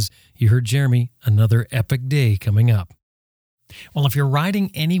because you heard Jeremy, another epic day coming up. Well, if you're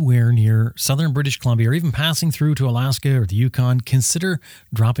riding anywhere near southern British Columbia or even passing through to Alaska or the Yukon, consider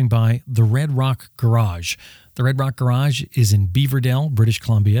dropping by the Red Rock Garage. The Red Rock Garage is in Beaverdale, British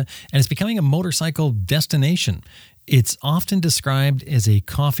Columbia, and it's becoming a motorcycle destination. It's often described as a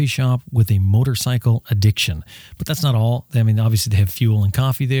coffee shop with a motorcycle addiction. But that's not all. I mean, obviously they have fuel and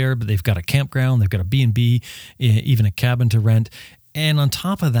coffee there, but they've got a campground, they've got a B&B, even a cabin to rent. And on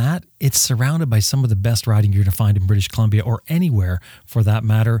top of that, it's surrounded by some of the best riding you're going to find in British Columbia or anywhere for that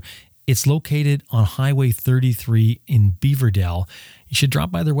matter. It's located on Highway 33 in Beaverdale. You should drop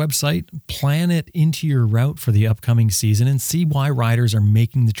by their website, plan it into your route for the upcoming season, and see why riders are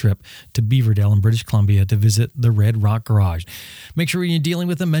making the trip to Beaverdale in British Columbia to visit the Red Rock Garage. Make sure when you're dealing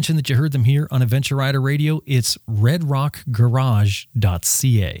with them, mention that you heard them here on Adventure Rider Radio. It's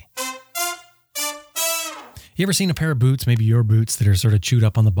redrockgarage.ca. You ever seen a pair of boots, maybe your boots, that are sort of chewed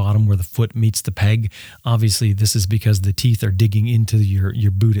up on the bottom where the foot meets the peg? Obviously, this is because the teeth are digging into your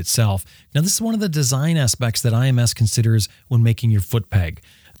boot itself. Now, this is one of the design aspects that IMS considers when making your foot peg.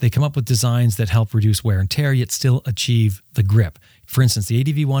 They come up with designs that help reduce wear and tear, yet still achieve the grip. For instance, the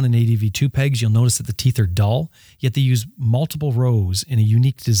ADV1 and ADV2 pegs, you'll notice that the teeth are dull, yet they use multiple rows in a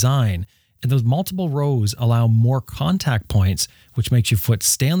unique design. And those multiple rows allow more contact points, which makes your foot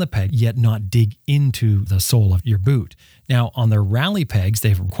stay on the peg, yet not dig into the sole of your boot. Now, on their rally pegs, they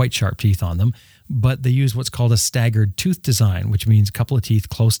have quite sharp teeth on them, but they use what's called a staggered tooth design, which means a couple of teeth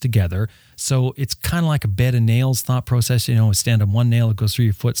close together. So it's kind of like a bed of nails thought process. Stand on one nail, it goes through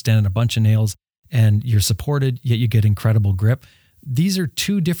your foot, stand on a bunch of nails, and you're supported, yet you get incredible grip. These are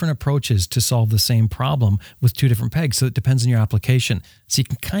two different approaches to solve the same problem with two different pegs, so it depends on your application. So you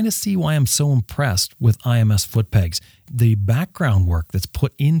can kind of see why I'm so impressed with IMS foot pegs. The background work that's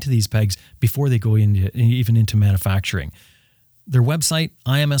put into these pegs before they go even into manufacturing. Their website,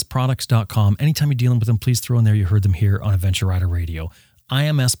 imsproducts.com. Anytime you're dealing with them, please throw in there you heard them here on Adventure Rider Radio.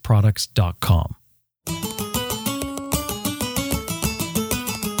 imsproducts.com.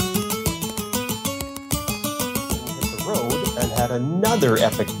 Had another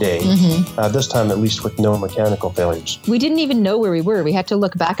epic day, this time at least with no mechanical failures. We didn't even know where we were. We had to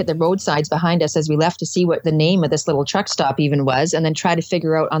look back at the roadsides behind us as we left to see what the name of this little truck stop even was, and then try to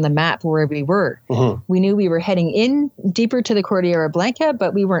figure out on the map where we were. We knew we were heading in deeper to the Cordillera Blanca,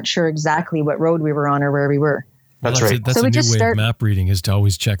 but we weren't sure exactly what road we were on or where we were. That's right. That's so a new way of map reading, is to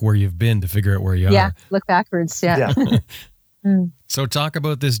always check where you've been to figure out where you are. Yeah, look backwards. Yeah. So talk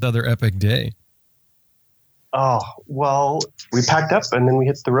about this other epic day. Oh, well, we packed up and then we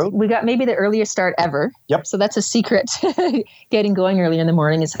hit the road. We got maybe the earliest start ever. Yep. So that's a secret. Getting going early in the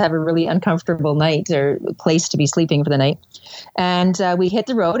morning is to have a really uncomfortable night or place to be sleeping for the night. And we hit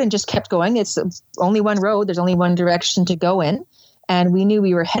the road and just kept going. It's only one road. There's only one direction to go in. And we knew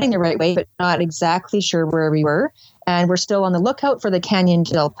we were heading the right way, but not exactly sure where we were. And we're still on the lookout for the Canyon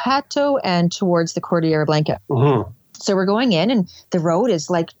del Pato and towards the Cordillera Blanca. So we're going in, and the road is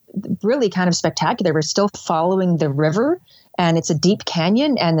like really kind of spectacular. We're still following the river, and it's a deep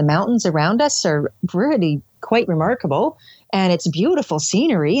canyon, and the mountains around us are really quite remarkable. And it's beautiful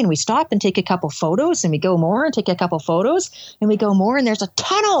scenery. And we stop and take a couple photos, and we go more and take a couple photos, and we go more, and there's a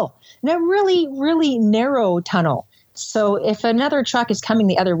tunnel, and a really, really narrow tunnel. So if another truck is coming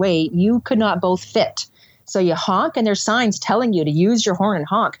the other way, you could not both fit. So you honk, and there's signs telling you to use your horn and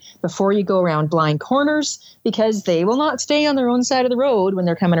honk before you go around blind corners, because they will not stay on their own side of the road when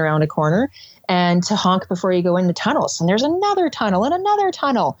they're coming around a corner, and to honk before you go in the tunnels. And there's another tunnel and another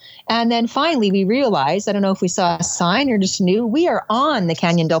tunnel. And then finally we realized, I don't know if we saw a sign or just knew, we are on the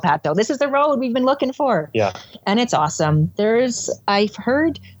Canyon del Pato. This is the road we've been looking for. Yeah. And it's awesome. I've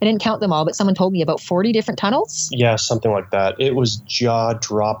heard, I didn't count them all, but someone told me about 40 different tunnels. Yeah, something like that. It was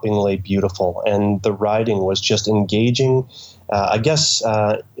jaw-droppingly beautiful, and the riding was just engaging. I guess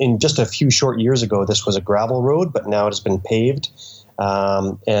in just a few short years ago, this was a gravel road, but now it has been paved.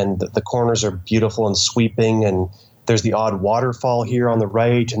 And the corners are beautiful and sweeping, and there's the odd waterfall here on the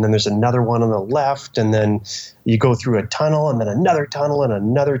right, and then there's another one on the left, and then you go through a tunnel, and then another tunnel, and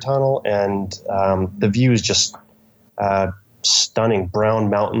another tunnel, and the view is just stunning. Brown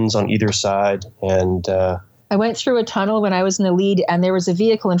mountains on either side, and I went through a tunnel when I was in the lead, and there was a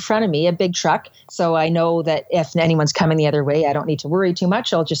vehicle in front of me, a big truck. So I know that if anyone's coming the other way, I don't need to worry too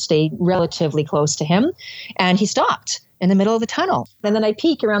much. I'll just stay relatively close to him. And he stopped in the middle of the tunnel. And then I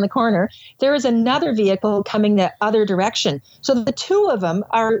peek around the corner. There is another vehicle coming the other direction. So the two of them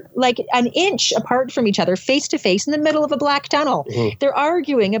are like an inch apart from each other, face to face in the middle of a black tunnel. They're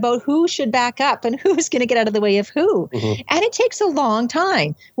arguing about who should back up and who's going to get out of the way of who. And it takes a long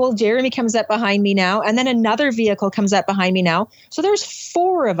time. Well, Jeremy comes up behind me now, and then another vehicle comes up behind me now. So there's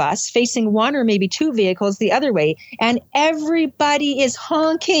four of us facing one or maybe two vehicles the other way, and everybody is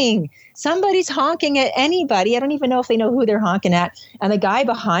honking. Somebody's honking at anybody. I don't even know if they know who they're honking at. And the guy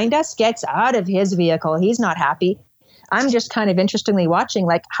behind us gets out of his vehicle. He's not happy. I'm just kind of interestingly watching,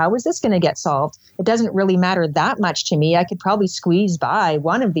 like, how is this going to get solved? It doesn't really matter that much to me. I could probably squeeze by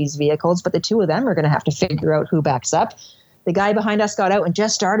one of these vehicles, but the two of them are going to have to figure out who backs up. The guy behind us got out and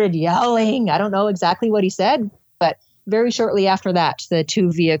just started yelling. I don't know exactly what he said, but very shortly after that, the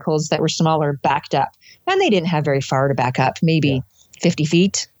two vehicles that were smaller backed up. And they didn't have very far to back up, maybe 50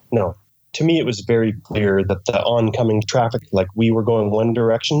 feet. No. To me, it was very clear that the oncoming traffic, like we were going one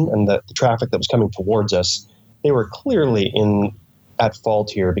direction, and the traffic that was coming towards us, they were clearly at fault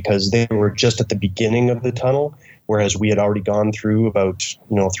here because they were just at the beginning of the tunnel, whereas we had already gone through about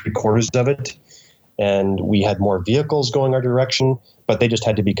 3/4 of it, and we had more vehicles going our direction, but they just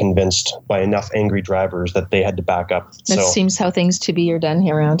had to be convinced by enough angry drivers that they had to back up. That seems how things to be are done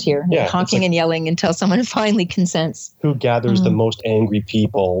around here. Yeah, honking and yelling until someone finally consents. Who gathers the most angry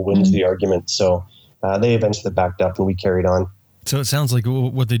people wins the argument. So they eventually backed up, and we carried on. So it sounds like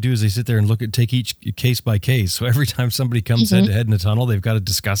what they do is they sit there and take each case by case. So every time somebody comes head to head in a tunnel, they've got to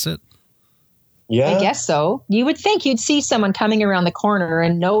discuss it. Yeah. I guess so. You would think you'd see someone coming around the corner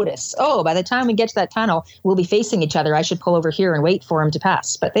and notice, oh, by the time we get to that tunnel, we'll be facing each other. I should pull over here and wait for him to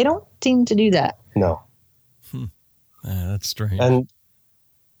pass. But they don't seem to do that. No. That's strange.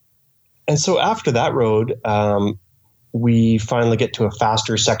 And so after that road, we finally get to a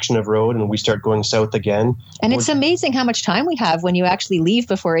faster section of road and we start going south again. And it's amazing how much time we have when you actually leave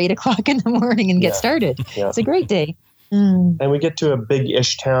before 8 o'clock in the morning and get started. Yeah. It's a great day. And we get to a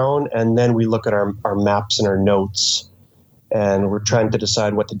big-ish town, and then we look at our maps and our notes, and we're trying to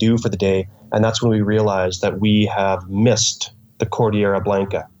decide what to do for the day. And that's when we realize that we have missed the Cordillera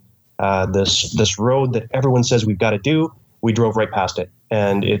Blanca. This road that everyone says we've got to do, we drove right past it,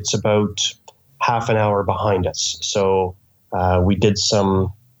 and it's about half an hour behind us. So we did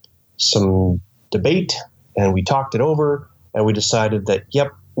some debate, and we talked it over, and we decided that,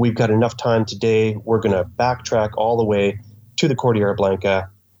 yep, we've got enough time today. We're going to backtrack all the way to the Cordillera Blanca.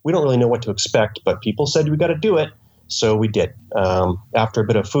 We don't really know what to expect, but people said we got to do it. So we did. After a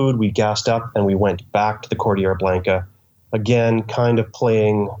bit of food, we gassed up and we went back to the Cordillera Blanca. Again, kind of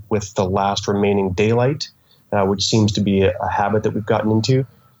playing with the last remaining daylight, which seems to be a habit that we've gotten into.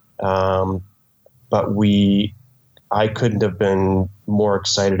 But I couldn't have been more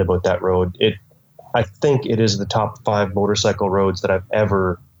excited about that road. I think it is the top 5 motorcycle roads that I've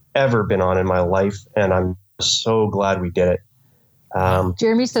ever been on in my life, and I'm so glad we did it.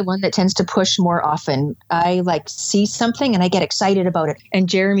 Jeremy's the one that tends to push more often. I see something and I get excited about it. And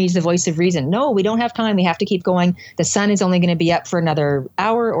Jeremy's the voice of reason. No, we don't have time. We have to keep going. The sun is only going to be up for another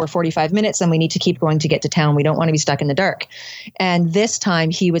hour or 45 minutes, and we need to keep going to get to town. We don't want to be stuck in the dark. And this time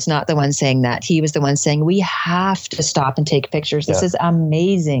he was not the one saying that. He was the one saying, we have to stop and take pictures. This is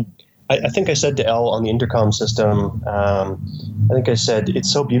amazing. I think I said to Elle on the intercom system, I think I said, it's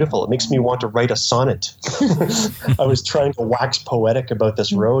so beautiful. It makes me want to write a sonnet. I was trying to wax poetic about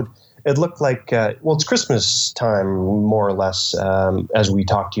this road. It looked like, it's Christmas time, more or less, as we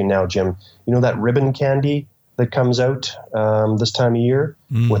talk to you now, Jim. You know that ribbon candy that comes out this time of year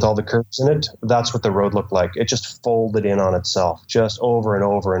with all the curves in it? That's what the road looked like. It just folded in on itself, just over and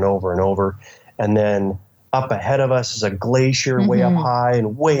over and over and over. And then up ahead of us is a glacier way up high,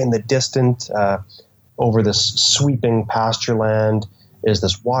 and way in the distance over this sweeping pasture land is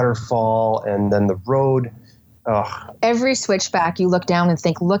this waterfall, and then the road. Every switchback you look down and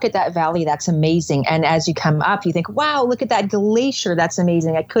think, look at that valley, that's amazing. And as you come up, you think, wow, look at that glacier, that's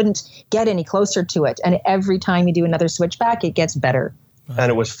amazing. I couldn't get any closer to it. And every time you do another switchback, it gets better. And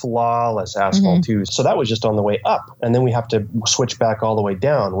it was flawless asphalt too. So that was just on the way up. And then we have to switch back all the way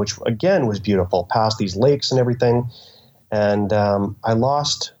down, which again was beautiful, past these lakes and everything. And I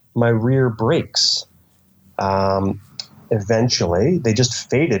lost my rear brakes. Eventually, they just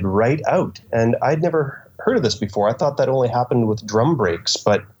faded right out. And I'd never heard of this before. I thought that only happened with drum brakes,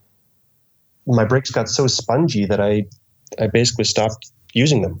 but my brakes got so spongy that I basically stopped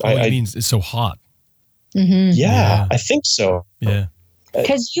using them. It means it's so hot. Yeah, I think so. Yeah.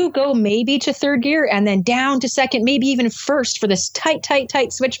 Because you go maybe to third gear and then down to second, maybe even first for this tight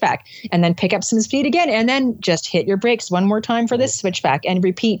switchback, and then pick up some speed again, and then just hit your brakes one more time for this switchback, and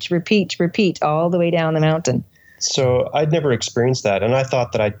repeat all the way down the mountain. So I'd never experienced that, and I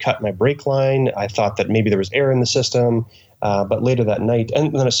thought that I'd cut my brake line. I thought that maybe there was air in the system, but later that night,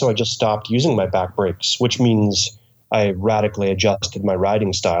 and then so I just stopped using my back brakes, which means I radically adjusted my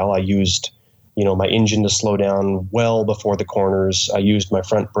riding style. I used my engine to slow down well before the corners. I used my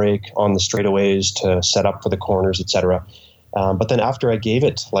front brake on the straightaways to set up for the corners, etc. But then after I gave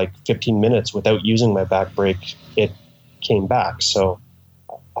it 15 minutes without using my back brake, it came back. So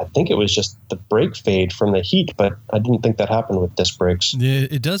I think it was just the brake fade from the heat, but I didn't think that happened with disc brakes. Yeah,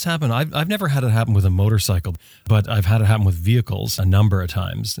 it does happen. I've never had it happen with a motorcycle, but I've had it happen with vehicles a number of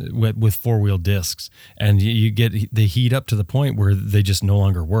times with four-wheel discs. And they heat up to the point where they just no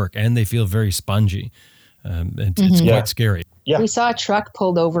longer work, and they feel very spongy. It's quite scary. Yeah. We saw a truck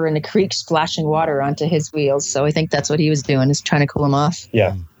pulled over in the creek splashing water onto his wheels. So I think that's what he was doing, is trying to cool him off.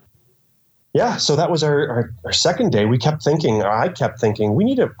 Yeah. Yeah, so that was our second day. I kept thinking, we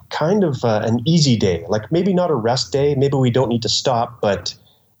need a kind of an easy day, maybe not a rest day. Maybe we don't need to stop, but,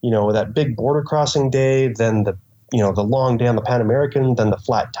 that big border crossing day, then the long day on the Pan American, then the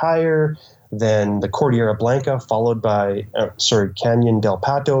flat tire, then the Cordillera Blanca, followed by, Canyon del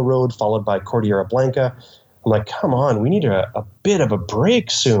Pato Road, followed by Cordillera Blanca. I'm like, come on, we need a bit of a break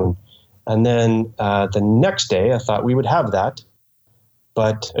soon. And then the next day, I thought we would have that.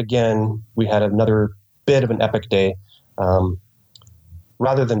 But again, we had another bit of an epic day.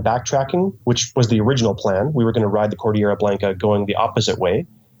 Rather than backtracking, which was the original plan, we were going to ride the Cordillera Blanca going the opposite way.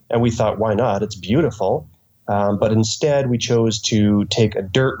 And we thought, why not? It's beautiful. But instead, we chose to take a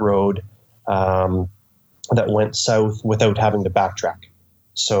dirt road that went south without having to backtrack.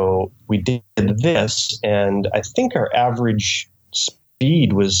 So we did this, and I think our average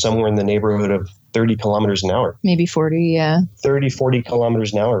speed was somewhere in the neighborhood of 30 kilometers an hour. Maybe 40, yeah. 40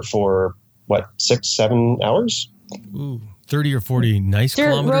 kilometers an hour for, 6-7 hours? Ooh, 30 or 40 nice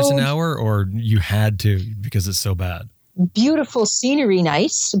kilometers an hour, or you had to because it's so bad? Beautiful scenery,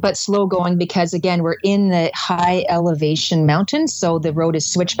 nice, but slow going because, again, we're in the high elevation mountains, so the road is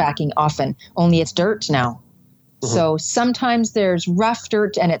switchbacking often, only it's dirt now. Mm-hmm. So sometimes there's rough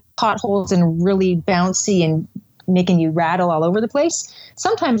dirt and it's potholes and really bouncy and making you rattle all over the place.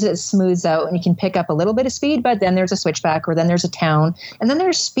 Sometimes it smooths out and you can pick up a little bit of speed, but then there's a switchback or then there's a town. And then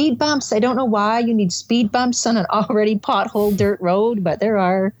there's speed bumps. I don't know why you need speed bumps on an already pothole dirt road, but there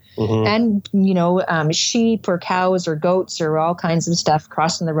are. Mm-hmm. And, sheep or cows or goats or all kinds of stuff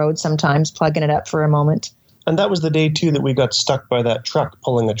crossing the road sometimes, plugging it up for a moment. And that was the day, too, that we got stuck by that truck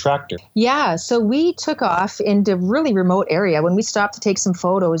pulling a tractor. Yeah, so we took off into a really remote area. When we stopped to take some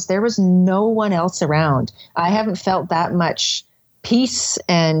photos, there was no one else around. I haven't felt that much peace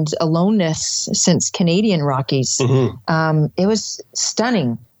and aloneness since Canadian Rockies. Mm-hmm. It was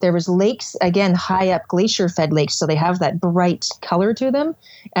stunning. There was lakes, again, high up glacier-fed lakes, so they have that bright color to them.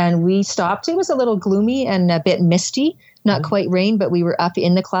 And we stopped. It was a little gloomy and a bit misty, not quite rain, but we were up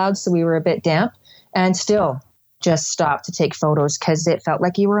in the clouds, so we were a bit damp. And still just stopped to take photos because it felt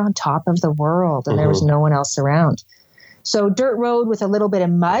like you were on top of the world and there was no one else around. So dirt road with a little bit of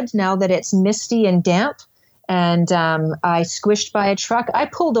mud now that it's misty and damp. And I squished by a truck. I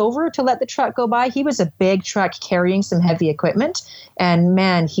pulled over to let the truck go by. He was a big truck carrying some heavy equipment. And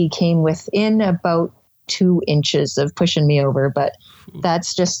man, he came within about 2 inches of pushing me over. But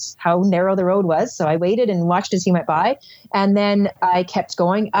that's just how narrow the road was. So I waited and watched as he went by. And then I kept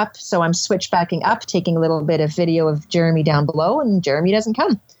going up. So I'm switchbacking up, taking a little bit of video of Jeremy down below. And Jeremy doesn't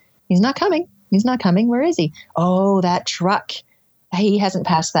come. He's not coming. He's not coming. Where is he? Oh, that truck. He hasn't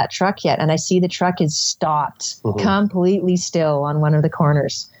passed that truck yet. And I see the truck is stopped, completely still on one of the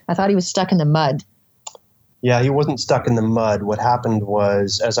corners. I thought he was stuck in the mud. Yeah, he wasn't stuck in the mud. What happened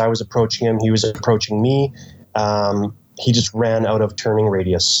was, as I was approaching him, he was approaching me. He just ran out of turning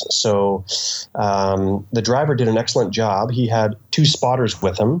radius. So the driver did an excellent job. He had 2 spotters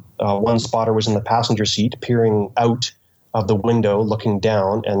with him. One spotter was in the passenger seat, peering out of the window, looking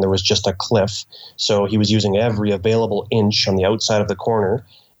down, and there was just a cliff. So he was using every available inch on the outside of the corner.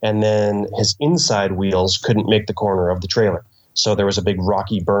 And then his inside wheels couldn't make the corner of the trailer. So there was a big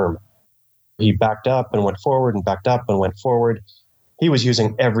rocky berm. He backed up and went forward and backed up and went forward. He was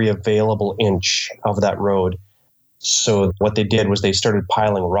using every available inch of that road. So what they did was they started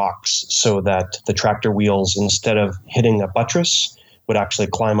piling rocks so that the tractor wheels, instead of hitting a buttress, would actually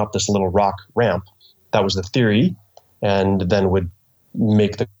climb up this little rock ramp. That was the theory, and then would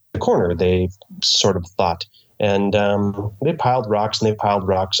make the corner, they sort of thought. And they piled rocks and they piled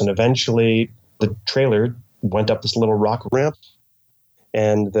rocks, and eventually the trailer went up this little rock ramp,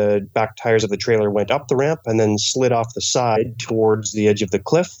 and the back tires of the trailer went up the ramp and then slid off the side towards the edge of the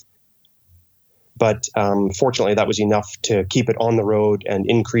cliff. But fortunately, that was enough to keep it on the road and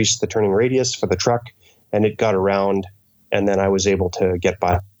increase the turning radius for the truck, and it got around, and then I was able to get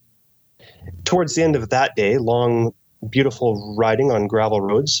by. Towards the end of that day, long, beautiful riding on gravel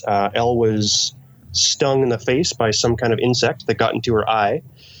roads, Elle was stung in the face by some kind of insect that got into her eye,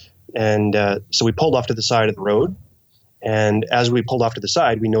 and so we pulled off to the side of the road. And as we pulled off to the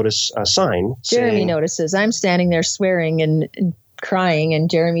side, we noticed a sign. Jeremy notices. I'm standing there swearing and crying, and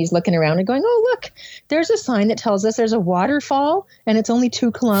Jeremy's looking around and going, oh, look, there's a sign that tells us there's a waterfall and it's only 2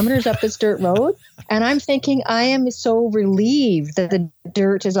 kilometers up this dirt road. And I'm thinking, I am so relieved that the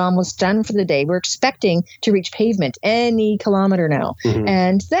dirt is almost done for the day. We're expecting to reach pavement any kilometer now. Mm-hmm.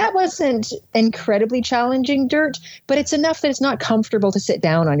 And that wasn't incredibly challenging dirt, but it's enough that it's not comfortable to sit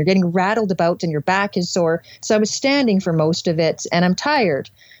down on. You're getting rattled about and your back is sore. So I was standing for most of it and I'm tired,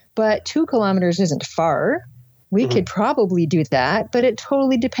 but 2 kilometers isn't far. We could probably do that, but it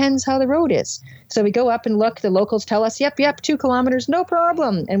totally depends how the road is. So we go up and look. The locals tell us, yep, 2 kilometers, no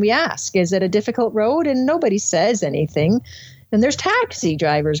problem. And we ask, is it a difficult road? And nobody says anything. And there's taxi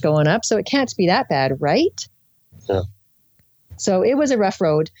drivers going up, so it can't be that bad, right? Yeah. So it was a rough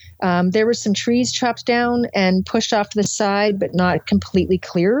road. There were some trees chopped down and pushed off to the side, but not completely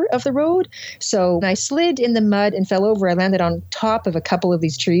clear of the road. So I slid in the mud and fell over. I landed on top of a couple of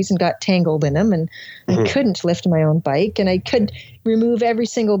these trees and got tangled in them. And I couldn't lift my own bike. And I could remove every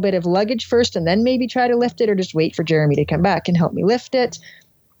single bit of luggage first and then maybe try to lift it, or just wait for Jeremy to come back and help me lift it.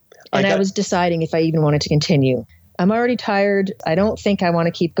 And I was deciding if I even wanted to continue. I'm already tired. I don't think I want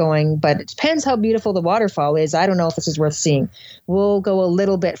to keep going, but it depends how beautiful the waterfall is. I don't know if this is worth seeing. We'll go a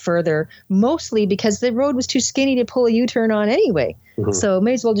little bit further, mostly because the road was too skinny to pull a U-turn on anyway. Mm-hmm. So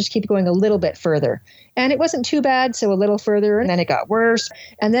may as well just keep going a little bit further. And it wasn't too bad, so a little further, and then it got worse.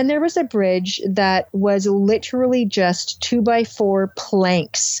 And then there was a bridge that was literally just 2x4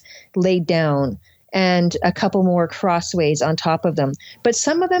 planks laid down, and a couple more crossways on top of them. But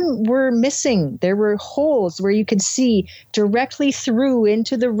some of them were missing. There were holes where you could see directly through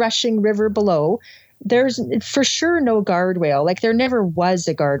into the rushing river below. There's for sure no guardrail. Like, there never was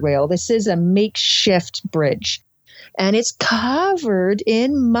a guardrail. This is a makeshift bridge. And it's covered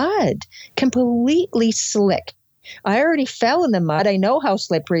in mud, completely slick. I already fell in the mud. I know how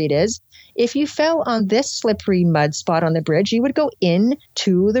slippery it is. If you fell on this slippery mud spot on the bridge, you would go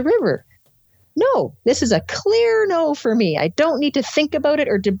into the river. No, this is a clear no for me. I don't need to think about it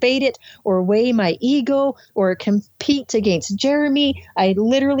or debate it or weigh my ego or compete against Jeremy. I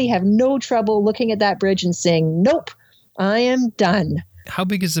literally have no trouble looking at that bridge and saying, nope, I am done. How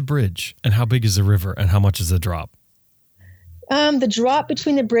big is the bridge and how big is the river and how much is the drop? The drop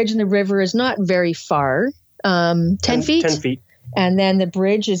between the bridge and the river is not very far, 10 feet. 10 feet. And then the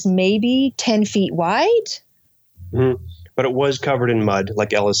bridge is maybe 10 feet wide. Mm-hmm. But it was covered in mud,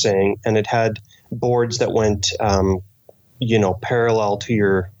 like Elle is saying, and it had boards that went, parallel to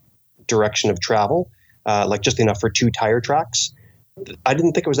your direction of travel, like just enough for 2 tire tracks. I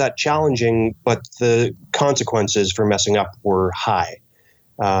didn't think it was that challenging, but the consequences for messing up were high.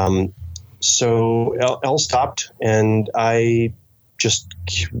 So Elle stopped, and I just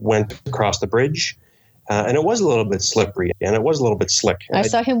went across the bridge, and it was a little bit slippery, and it was a little bit slick. I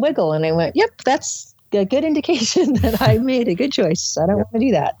saw him wiggle, and I went, yep, that's a good indication that I made a good choice. I don't want to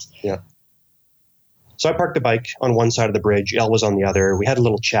do that. Yeah. So I parked the bike on one side of the bridge. Elle was on the other. We had a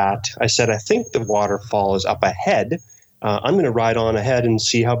little chat. I said, I think the waterfall is up ahead. I'm going to ride on ahead and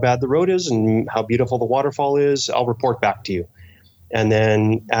see how bad the road is and how beautiful the waterfall is. I'll report back to you. And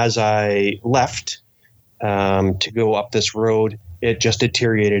then as I left to go up this road, it just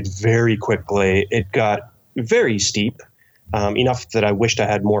deteriorated very quickly. It got very steep. Enough that I wished I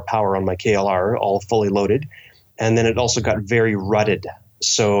had more power on my KLR, all fully loaded. And then it also got very rutted.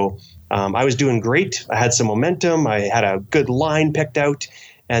 So I was doing great. I had some momentum. I had a good line picked out.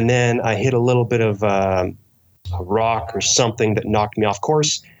 And then I hit a little bit of a rock or something that knocked me off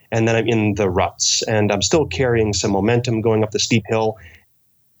course. And then I'm in the ruts. And I'm still carrying some momentum going up the steep hill.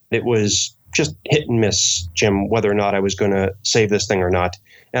 It was just hit and miss, Jim, whether or not I was going to save this thing or not.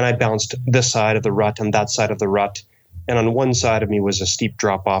 And I bounced this side of the rut and that side of the rut. And on one side of me was a steep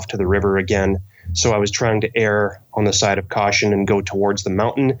drop off to the river again. So I was trying to err on the side of caution and go towards the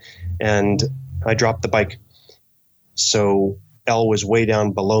mountain. And I dropped the bike. So Elle was way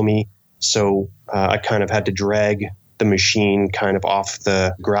down below me. So I kind of had to drag the machine kind of off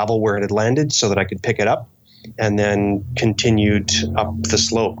the gravel where it had landed so that I could pick it up, and then continued up the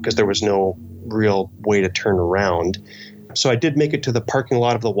slope because there was no real way to turn around. So I did make it to the parking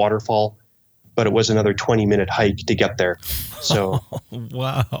lot of the waterfall, but it was another 20-minute hike to get there. So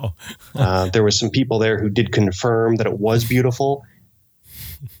wow. There was some people there who did confirm that it was beautiful.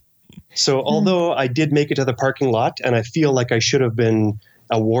 So although I did make it to the parking lot, and I feel like I should have been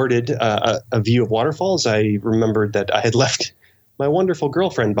awarded a view of waterfalls, I remembered that I had left my wonderful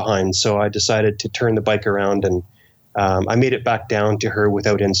girlfriend behind. So I decided to turn the bike around, and I made it back down to her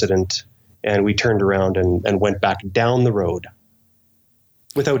without incident. And we turned around and went back down the road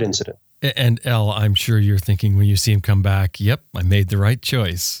without incident. And Elle, I'm sure you're thinking when you see him come back, yep, I made the right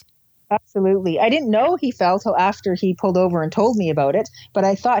choice. Absolutely. I didn't know he fell till after he pulled over and told me about it, but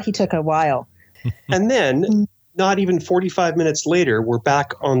I thought he took a while. And then, not even 45 minutes later, we're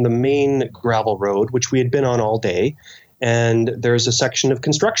back on the main gravel road, which we had been on all day, and there's a section of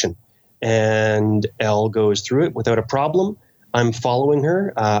construction. And Elle goes through it without a problem. I'm following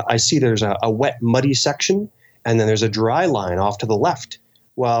her. I see there's a wet, muddy section, and then there's a dry line off to the left.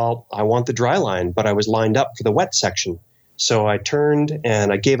 Well, I want the dry line, but I was lined up for the wet section. So I turned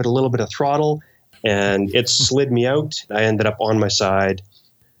and I gave it a little bit of throttle, and it slid me out. I ended up on my side.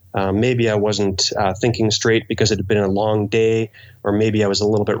 Maybe I wasn't thinking straight because it had been a long day, or maybe I was a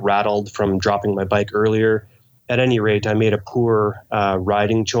little bit rattled from dropping my bike earlier. At any rate, I made a poor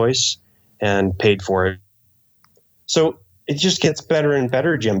riding choice and paid for it. So it just gets better and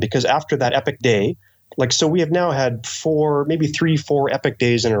better, Jim, because after that epic day, so we have now had 4 epic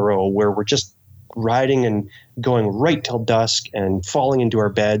days in a row where we're just riding and going right till dusk and falling into our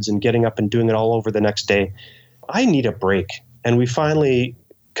beds and getting up and doing it all over the next day. I need a break. And we finally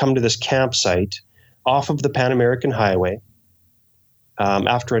come to this campsite off of the Pan American Highway.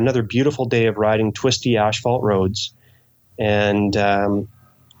 after another beautiful day of riding twisty asphalt roads. And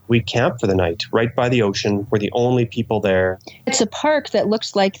we camped for the night right by the ocean. We're the only people there. It's a park that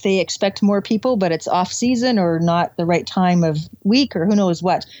looks like they expect more people, but it's off season or not the right time of week or who knows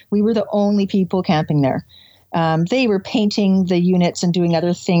what. We were the only people camping there. They were painting the units and doing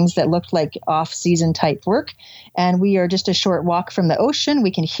other things that looked like off-season type work. And we are just a short walk from the ocean.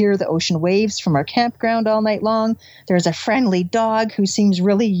 We can hear the ocean waves from our campground all night long. There's a friendly dog who seems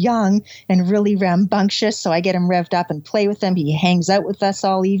really young and really rambunctious. So I get him revved up and play with him. He hangs out with us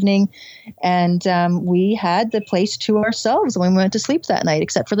all evening. And we had the place to ourselves when we went to sleep that night,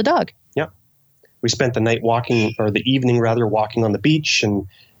 except for the dog. Yeah. We spent the night walking, or the evening rather, walking on the beach and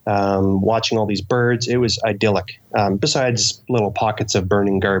watching all these birds. It was idyllic, besides little pockets of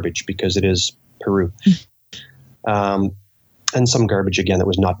burning garbage because it is Peru. And some garbage again that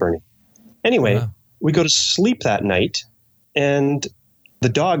was not burning. Anyway, we go to sleep that night and the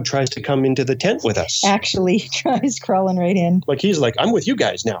dog tries to come into the tent with us. Actually tries crawling right in. Like he's like, I'm with you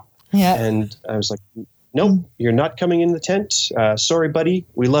guys now. Yeah. And I was like, nope, you're not coming in the tent. Sorry, buddy.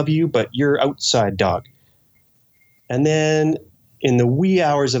 We love you, but you're outside, dog. And then in the wee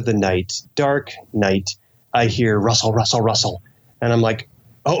hours of the night, dark night, I hear rustle, rustle, rustle. And I'm like,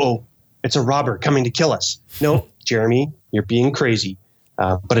 uh-oh, it's a robber coming to kill us. No, Jeremy, you're being crazy.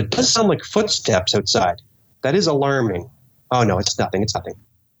 But it does sound like footsteps outside. That is alarming. Oh, no, it's nothing. It's nothing.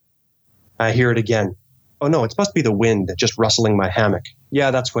 I hear it again. Oh, no, it must be the wind just rustling my hammock.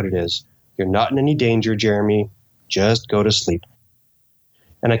 Yeah, that's what it is. You're not in any danger, Jeremy. Just go to sleep.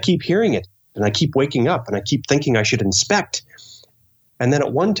 And I keep hearing it, and I keep waking up, and I keep thinking I should inspect. And then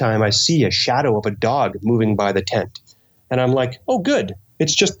at one time, I see a shadow of a dog moving by the tent. And I'm like, oh, good.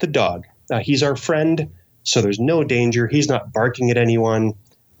 It's just the dog. He's our friend, so there's no danger. He's not barking at anyone.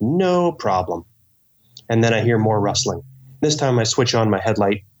 No problem. And then I hear more rustling. This time I switch on my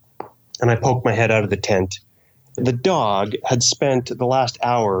headlight, and I poke my head out of the tent. The dog had spent the last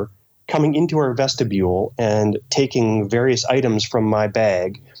hour coming into our vestibule and taking various items from my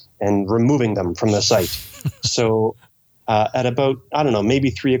bag and removing them from the site. So at about, I don't know,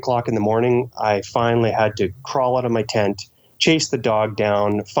 maybe 3 o'clock in the morning, I finally had to crawl out of my tent, chase the dog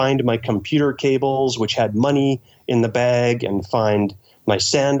down, find my computer cables, which had money in the bag, and find my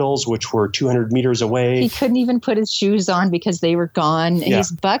sandals, which were 200 meters away. He couldn't even put his shoes on because they were gone. Yeah.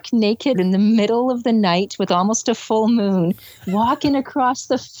 He's buck naked in the middle of the night with almost a full moon, walking across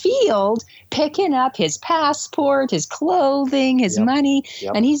the field, picking up his passport, his clothing, his money,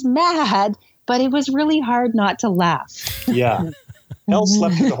 and he's mad. But it was really hard not to laugh. Yeah. Elle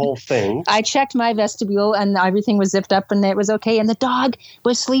slept through the whole thing. I checked my vestibule and everything was zipped up and it was okay. And the dog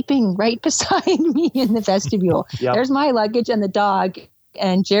was sleeping right beside me in the vestibule. Yep. There's my luggage and the dog.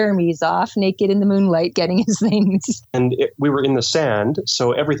 And Jeremy's off naked in the moonlight getting his things. And we were in the sand.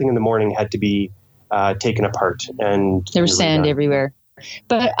 So everything in the morning had to be taken apart. And there was sand everywhere.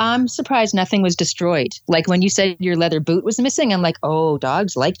 But I'm surprised nothing was destroyed. Like when you said your leather boot was missing, I'm like, oh,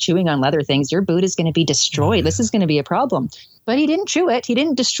 dogs like chewing on leather things. Your boot is going to be destroyed. This is going to be a problem. But he didn't chew it. He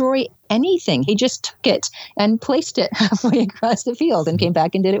didn't destroy anything. He just took it and placed it halfway across the field and came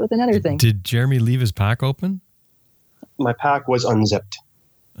back and did it with another thing. Did Jeremy leave his pack open? My pack was unzipped.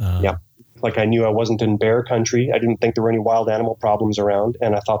 Yeah. Like I knew I wasn't in bear country. I didn't think there were any wild animal problems around.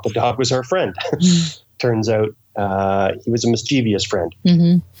 And I thought the dog was our friend. Turns out he was a mischievous friend.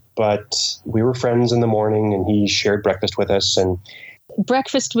 Mm-hmm. But we were friends in the morning and he shared breakfast with us. And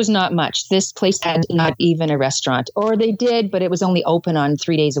breakfast was not much. This place had not even a restaurant. Or they did, but it was only open on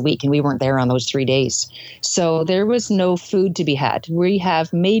 3 days a week and we weren't there on those 3 days. So there was no food to be had. We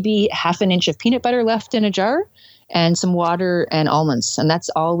have maybe half an inch of peanut butter left in a jar and some water and almonds. And that's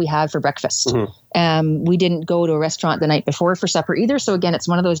all we had for breakfast. Mm-hmm. We didn't go to a restaurant the night before for supper either. So again, it's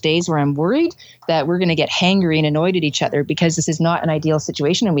one of those days where I'm worried that we're going to get hangry and annoyed at each other because this is not an ideal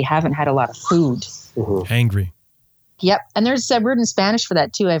situation and we haven't had a lot of food. Mm-hmm. Hangry. Yep. And there's a word in Spanish for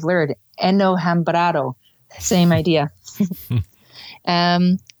that too. I've learned enojambrado. Same idea.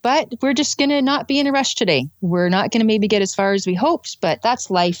 But we're just going to not be in a rush today. We're not going to maybe get as far as we hoped, but that's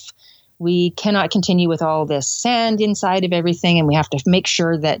life. We cannot continue with all this sand inside of everything, and we have to make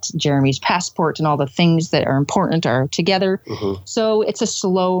sure that Jeremy's passport and all the things that are important are together. Mm-hmm. So it's a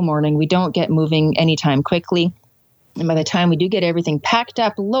slow morning. We don't get moving anytime quickly. And by the time we do get everything packed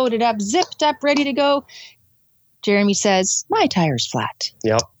up, loaded up, zipped up, ready to go, Jeremy says, my tire's flat.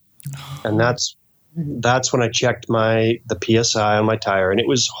 Yep. And that's when I checked the PSI on my tire, and it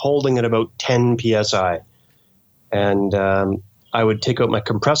was holding at about 10 PSI. And I would take out my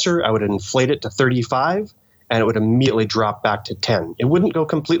compressor, I would inflate it to 35, and it would immediately drop back to 10. It wouldn't go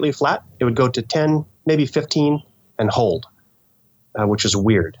completely flat. It would go to 10, maybe 15, and hold. which was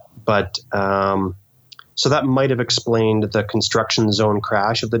weird. But so that might have explained the construction zone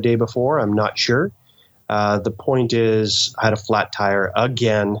crash of the day before. I'm not sure. The point is, I had a flat tire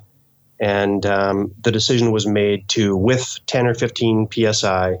again, and the decision was made to, with 10 or 15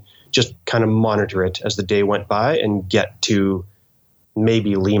 PSI, just kind of monitor it as the day went by and get to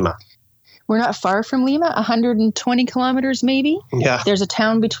maybe Lima. We're not far from Lima, 120 kilometers maybe. Yeah. There's a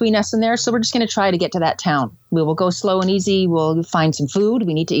town between us and there, so we're just going to try to get to that town. We will go slow and easy. We'll find some food.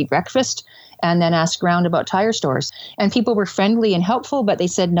 We need to eat breakfast, and then ask around about tire stores. And people were friendly and helpful, but they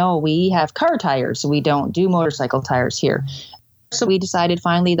said, no, we have car tires. We don't do motorcycle tires here. So we decided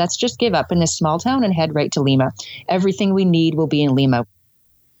finally, let's just give up in this small town and head right to Lima. Everything we need will be in Lima.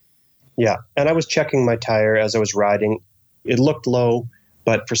 Yeah, and I was checking my tire as I was riding. It looked low,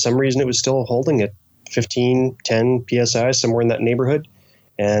 but for some reason it was still holding at 15, 10 PSI, somewhere in that neighborhood.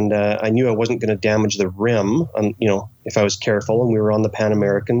 And I knew I wasn't going to damage the rim, if I was careful. And we were on the Pan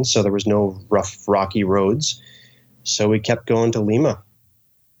American, so there was no rough, rocky roads. So we kept going to Lima.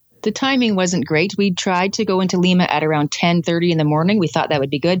 The timing wasn't great. We tried to go into Lima at around 10:30 in the morning. We thought that would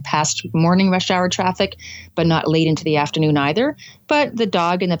be good, past morning rush hour traffic, but not late into the afternoon either. But the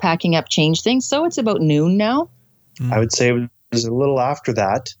dog and the packing up changed things, so it's about noon now. I would say it was a little after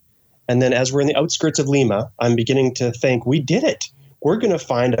that. And then as we're in the outskirts of Lima, I'm beginning to think, we did it. We're going to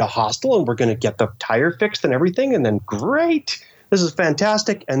find a hostel and we're going to get the tire fixed and everything. And then, great, this is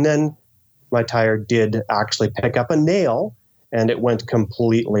fantastic. And then my tire did actually pick up a nail, and it went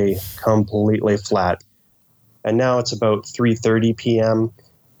completely flat. And now it's about 3:30 p.m.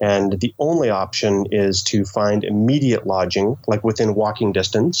 And the only option is to find immediate lodging, like within walking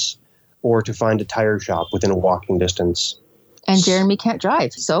distance, or to find a tire shop within a walking distance. And Jeremy can't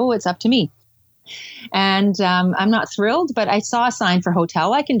drive, so it's up to me. And I'm not thrilled, but I saw a sign for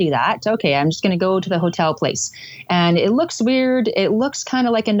hotel. I can do that. Okay, I'm just going to go to the hotel place. And it looks weird. It looks kind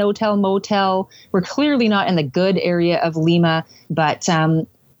of like a no-tell motel. We're clearly not in the good area of Lima. But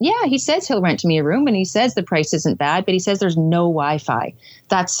yeah, he says he'll rent me a room, and he says the price isn't bad, but he says there's no Wi-Fi.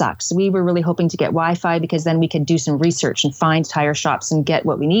 That sucks. We were really hoping to get Wi-Fi because then we could do some research and find tire shops and get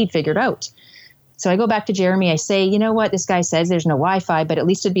what we need figured out. So I go back to Jeremy. I say, you know what? This guy says there's no Wi-Fi, but at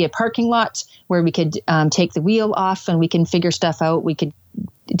least it'd be a parking lot where we could take the wheel off and we can figure stuff out. We could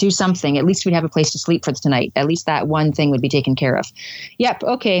do something. At least we'd have a place to sleep for tonight. At least that one thing would be taken care of. Yep.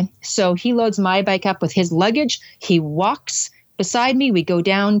 Okay. So he loads my bike up with his luggage. He walks beside me. We go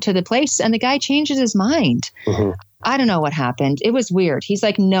down to the place, and the guy changes his mind. Mm-hmm. I don't know what happened. It was weird. He's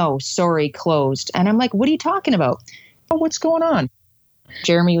like, no, sorry, closed. And I'm like, what are you talking about? Oh, what's going on?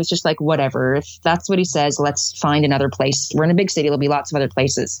 Jeremy was just like, whatever, if that's what he says, let's find another place. We're in a big city. There'll be lots of other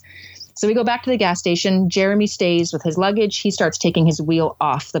places. So we go back to the gas station. Jeremy stays with his luggage. He starts taking his wheel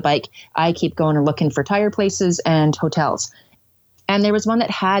off the bike. I keep going and looking for tire places and hotels. And there was one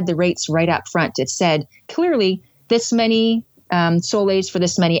that had the rates right up front. It said clearly this many soles for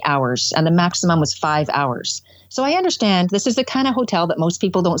this many hours, and the maximum was 5 hours. So I understand this is the kind of hotel that most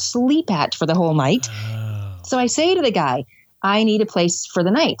people don't sleep at for the whole night. So I say to the guy, I need a place for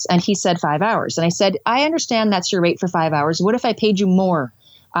the night. And he said 5 hours. And I said, I understand that's your rate for 5 hours. What if I paid you more?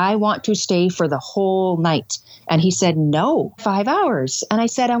 I want to stay for the whole night. And he said, no, 5 hours. And I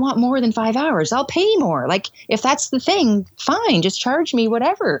said, I want more than 5 hours. I'll pay more. Like, if that's the thing, fine, just charge me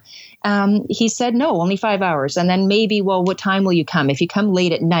whatever. He said, no, only 5 hours. And then maybe, well, what time will you come? If you come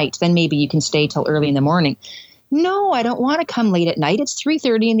late at night, then maybe you can stay till early in the morning. No, I don't want to come late at night. It's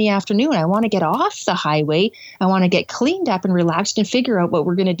 3:30 in the afternoon. I want to get off the highway. I want to get cleaned up and relaxed and figure out what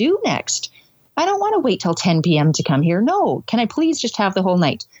we're going to do next. I don't want to wait till 10 p.m. to come here. No. Can I please just have the whole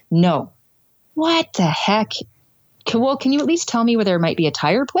night? No. What the heck? Well, can you at least tell me where there might be a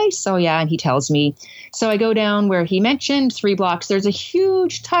tire place? Oh, yeah. And he tells me. So I go down where he mentioned, 3 blocks. There's a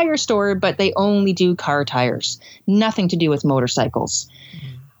huge tire store, but they only do car tires. Nothing to do with motorcycles.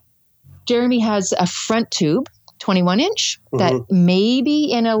 Jeremy has a front tube, 21-inch, that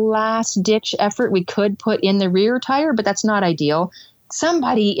maybe in a last-ditch effort we could put in the rear tire, but that's not ideal.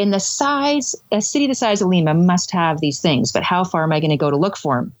 Somebody in a city the size of Lima must have these things, but how far am I going to go to look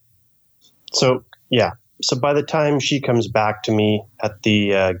for them? So, yeah. So by the time she comes back to me at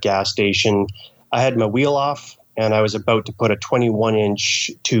the gas station, I had my wheel off, and I was about to put a 21-inch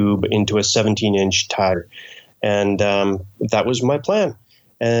tube into a 17-inch tire. And that was my plan.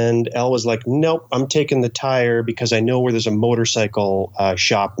 And Elle was like, nope, I'm taking the tire because I know where there's a motorcycle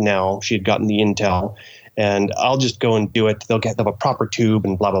shop now. She had gotten the intel. And I'll just go and do it. They'll have a proper tube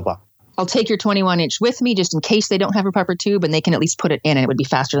and blah, blah, blah. I'll take your 21-inch with me just in case they don't have a proper tube, and they can at least put it in, and it would be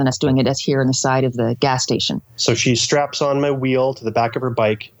faster than us doing it here on the side of the gas station. So she straps on my wheel to the back of her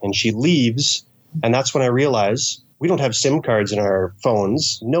bike, and she leaves. And that's when I realize We don't have SIM cards in our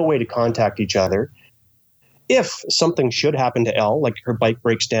phones, no way to contact each other. If something should happen to Elle, like her bike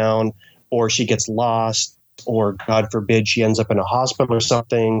breaks down or she gets lost or, God forbid, she ends up in a hospital or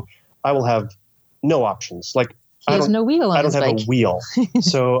something, I will have no options. Like, he has no wheel on his bike. I don't have a wheel.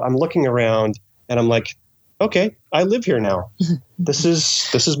 So I'm looking around and I'm like, okay, I live here now. This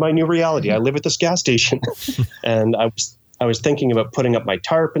is my new reality. I live at this gas station. And I was thinking about putting up my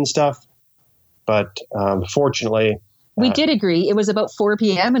tarp and stuff. But fortunately, we did agree. It was about 4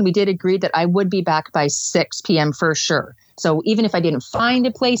 p.m. and we did agree that I would be back by 6 p.m. for sure. So even if I didn't find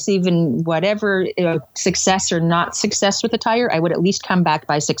a place, even whatever success or not success with the tire, I would at least come back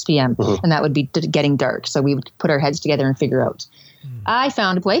by 6 p.m. And that would be getting dark. So we would put our heads together and figure out. I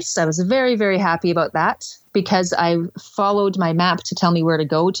found a place. I was very, very happy about that because I followed my map to tell me where to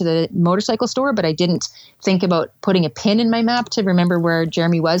go to the motorcycle store, but I didn't think about putting a pin in my map to remember where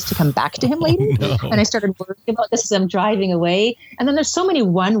Jeremy was to come back to him later. No. And I started worrying about this as I'm driving away. And then there's so many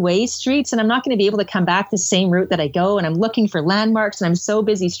one-way streets and I'm not going to be able to come back the same route that I go. And I'm looking for landmarks and I'm so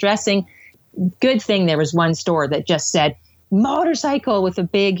busy stressing. Good thing there was one store that just said, motorcycle with a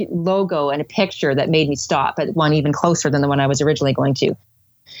big logo and a picture that made me stop at one even closer than the one I was originally going to.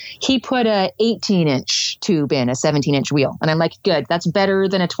 He put a 18-inch tube in, a 17-inch wheel. And I'm like, good, that's better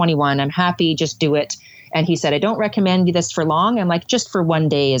than a 21. I'm happy, just do it. And he said, I don't recommend this for long. I'm like, just for one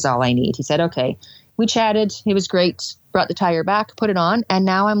day is all I need. He said, okay. We chatted. It was great. Brought the tire back, put it on. And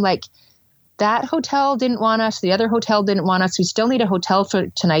now I'm like, that hotel didn't want us. The other hotel didn't want us. We still need a hotel for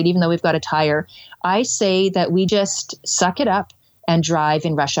tonight, even though we've got a tire. I say that we just suck it up and drive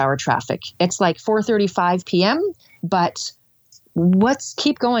in rush hour traffic. It's like 4:35 p.m., but let's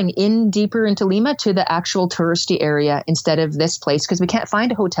keep going in deeper into Lima to the actual touristy area instead of this place because we can't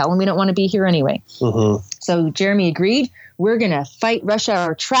find a hotel and we don't want to be here anyway. So Jeremy agreed. We're going to fight rush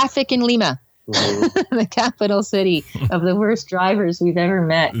hour traffic in Lima. The capital city of the worst drivers we've ever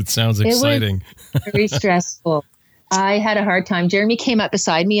met. It sounds exciting. It was very stressful. I had a hard time. Jeremy came up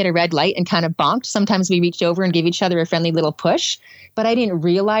beside me at a red light and kind of bonked. Sometimes we reached over and gave each other a friendly little push, but I didn't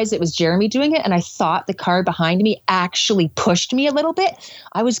realize it was Jeremy doing it. And I thought the car behind me actually pushed me a little bit.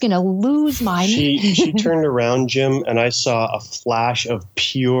 I was going to lose my... She turned around, Jim, and I saw a flash of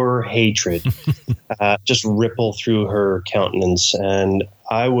pure hatred just ripple through her countenance. And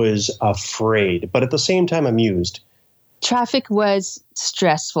I was afraid, but at the same time amused. Traffic was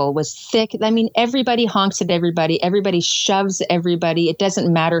stressful, was thick. I mean, everybody honks at everybody. Everybody shoves everybody. It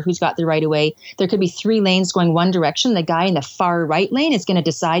doesn't matter who's got the right of way. There could be 3 lanes going one direction. The guy in the far right lane is going to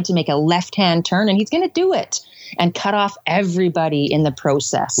decide to make a left-hand turn, and he's going to do it and cut off everybody in the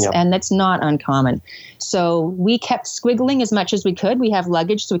process. Yep. And that's not uncommon. So we kept squiggling as much as we could. We have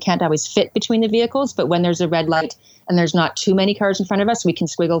luggage, so we can't always fit between the vehicles. But when there's a red light and there's not too many cars in front of us, we can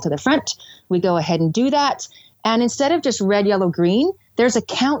squiggle to the front. We go ahead and do that. And instead of just red, yellow, green, there's a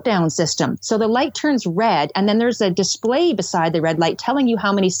countdown system. So the light turns red, and then there's a display beside the red light telling you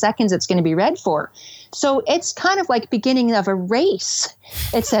how many seconds it's going to be red for. So it's kind of like beginning of a race.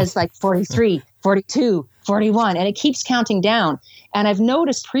 It says like 43, 42, 41, and it keeps counting down. And I've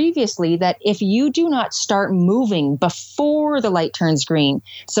noticed previously that if you do not start moving before the light turns green,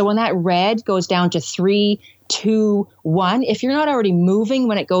 so when that red goes down to 3, 2, 1, if you're not already moving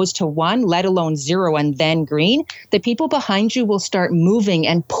when it goes to 1, let alone 0 and then green, the people behind you will start moving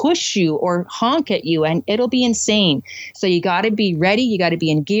and push you or honk at you, and it'll be insane. So you got to be ready. You got to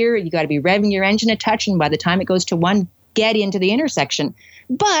be in gear. You got to be revving your engine a touch. And by the time it goes to 1, get into the intersection.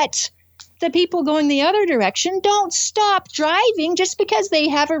 But the people going the other direction don't stop driving just because they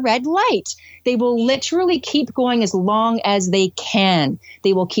have a red light. They will literally keep going as long as they can.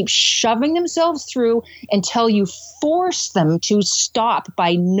 They will keep shoving themselves through until you force them to stop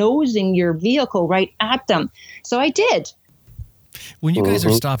by nosing your vehicle right at them. So I did. When you guys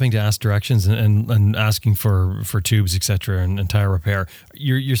are stopping to ask directions and asking for tubes, et cetera, and tire repair,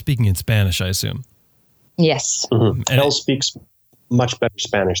 you're speaking in Spanish, I assume? Yes. And Elle speaks much better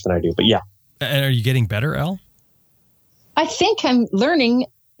Spanish than I do, but yeah. And are you getting better, Elle? I think I'm learning.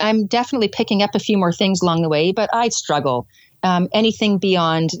 I'm definitely picking up a few more things along the way, but I struggle. Anything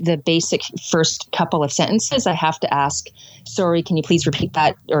beyond the basic first couple of sentences, I have to ask, sorry, can you please repeat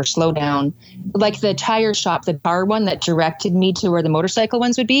that or slow down? Like the tire shop, the bar one that directed me to where the motorcycle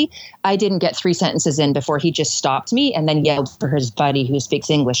ones would be, I didn't get 3 sentences in before he just stopped me and then yelled for his buddy who speaks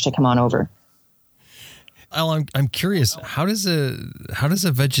English to come on over. Elle, I'm curious, how does a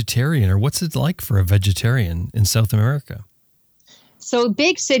vegetarian, or what's it like for a vegetarian in South America? So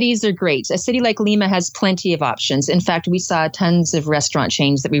big cities are great. A city like Lima has plenty of options. In fact, we saw tons of restaurant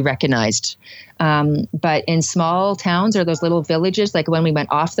chains that we recognized. But in small towns or those little villages, like when we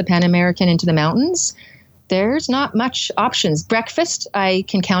went off the Pan American into the mountains, There's not much options. Breakfast, I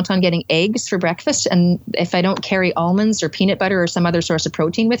can count on getting eggs for breakfast. And if I don't carry almonds or peanut butter or some other source of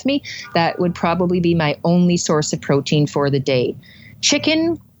protein with me, that would probably be my only source of protein for the day.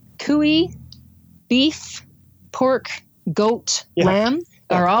 Chicken, cuy, beef, pork, goat, lamb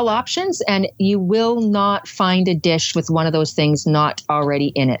are all options. And you will not find a dish with one of those things not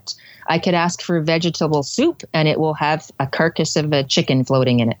already in it. I could ask for vegetable soup and it will have a carcass of a chicken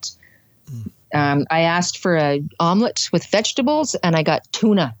floating in it. I asked for an omelet with vegetables and I got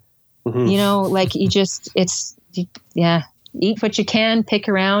tuna. Eat what you can, pick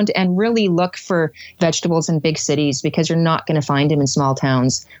around, and really look for vegetables in big cities because you're not going to find them in small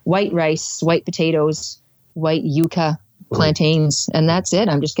towns. White rice, white potatoes, white yucca, plantains, and that's it.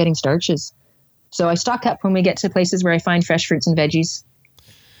 I'm just getting starches. So I stock up when we get to places where I find fresh fruits and veggies.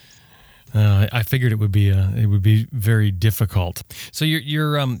 I figured it would be very difficult. So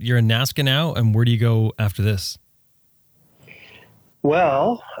you're in Nazca now, and where do you go after this?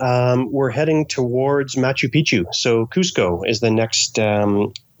 Well, we're heading towards Machu Picchu. So Cusco is the next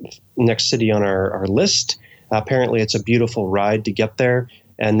city on our list. Apparently, it's a beautiful ride to get there,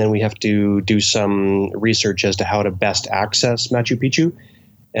 and then we have to do some research as to how to best access Machu Picchu.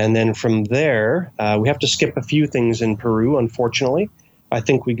 And then from there, we have to skip a few things in Peru, unfortunately. I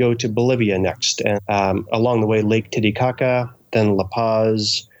think we go to Bolivia next, and along the way, Lake Titicaca, then La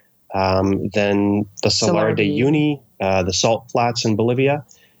Paz, then the Salar de Uyuni, the salt flats in Bolivia.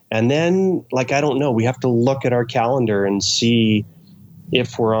 And then, I don't know, we have to look at our calendar and see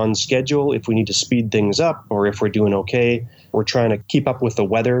if we're on schedule, if we need to speed things up, or if we're doing okay. We're trying to keep up with the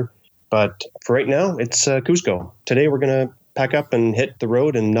weather. But for right now, it's Cusco. Today, we're going to pack up and hit the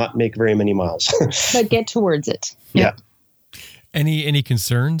road and not make very many miles. But get towards it. Yeah. Any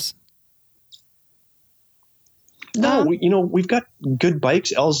concerns? No, we've got good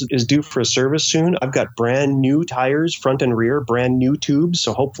bikes. Els is due for a service soon. I've got brand new tires, front and rear, brand new tubes.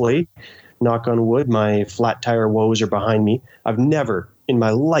 So hopefully, knock on wood, my flat tire woes are behind me. I've never in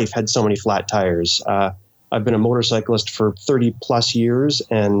my life had so many flat tires. I've been a motorcyclist for 30 plus years,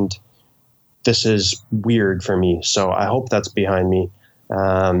 and this is weird for me. So I hope that's behind me.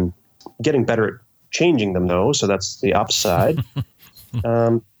 Getting better at changing them, though, so that's the upside.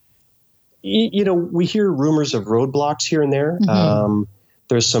 We hear rumors of roadblocks here and there. Mm-hmm.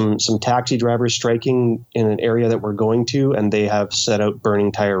 There's some taxi drivers striking in an area that we're going to, and they have set out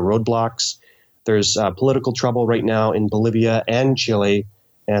burning tire roadblocks. There's political trouble right now in Bolivia and Chile,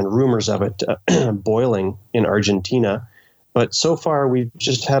 and rumors of it boiling in Argentina. But so far, we've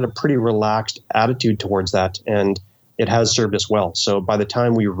just had a pretty relaxed attitude towards that, and it has served us well. So by the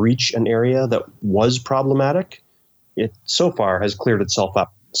time we reach an area that was problematic, it so far has cleared itself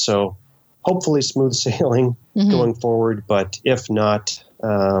up. So hopefully smooth sailing going forward. But if not,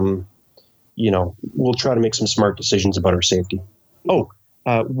 we'll try to make some smart decisions about our safety.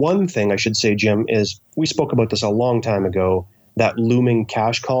 One thing I should say, Jim, is we spoke about this a long time ago, that looming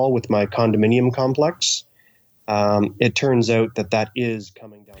cash call with my condominium complex. It turns out that is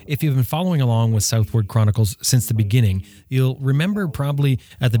coming down. If you've been following along with Southward Chronicles since the beginning, you'll remember probably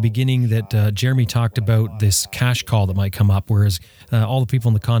at the beginning that Jeremy talked about this cash call that might come up, whereas all the people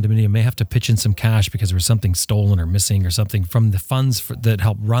in the condominium may have to pitch in some cash because there was something stolen or missing or something from the funds that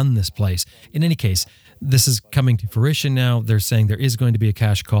help run this place. In any case, this is coming to fruition now. They're saying there is going to be a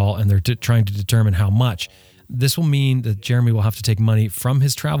cash call, and they're trying to determine how much. This will mean that Jeremy will have to take money from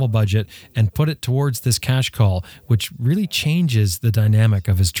his travel budget and put it towards this cash call, which really changes the dynamic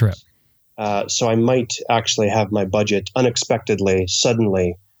of his trip. So I might actually have my budget unexpectedly,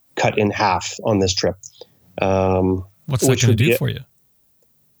 suddenly cut in half on this trip. What's that going to do for you?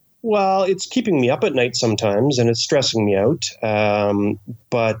 Well, it's keeping me up at night sometimes, and it's stressing me out.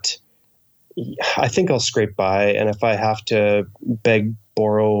 But I think I'll scrape by. And if I have to beg,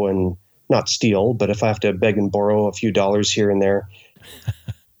 borrow, and not steal, but if I have to beg and borrow a few dollars here and there.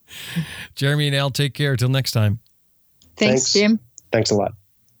 Jeremy and Al, take care. Till next time. Thanks, Jim. Thanks a lot.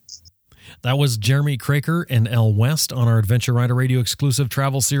 That was Jeremy Craker and Elle West on our Adventure Rider Radio exclusive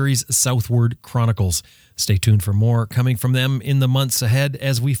travel series, Southward Chronicles. Stay tuned for more coming from them in the months ahead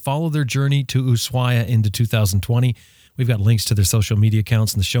as we follow their journey to Ushuaia into 2020. We've got links to their social media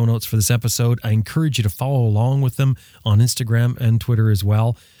accounts in the show notes for this episode. I encourage you to follow along with them on Instagram and Twitter as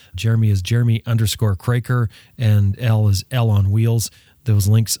well. Jeremy is Jeremy_Craker, and Elle is Elle on Wheels. Those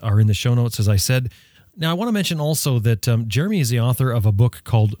links are in the show notes, as I said. Now, I want to mention also that Jeremy is the author of a book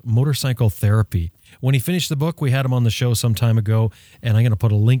called Motorcycle Therapy. When he finished the book, we had him on the show some time ago, and I'm going to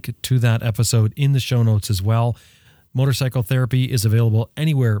put a link to that episode in the show notes as well. Motorcycle Therapy is available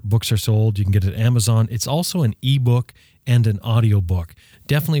anywhere books are sold. You can get it at Amazon. It's also an ebook. and an audiobook.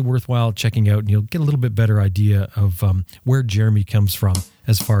 Definitely worthwhile checking out, and you'll get a little bit better idea of where Jeremy comes from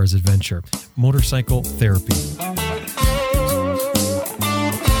as far as adventure. Motorcycle Therapy.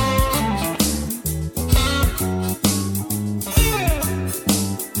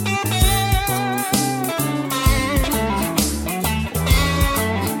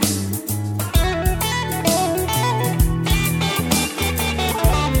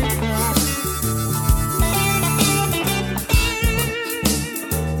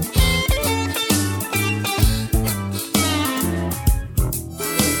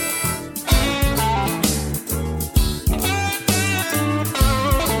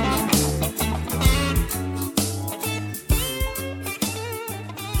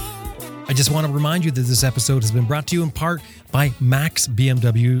 I just want to remind you that this episode has been brought to you in part by Max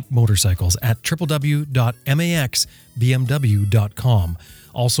BMW Motorcycles at www.maxbmw.com.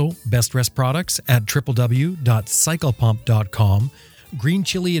 Also, Best Rest Products at www.cyclepump.com, Green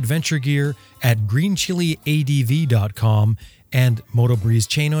Chili Adventure Gear at greenchiliadv.com, and MotoBreeze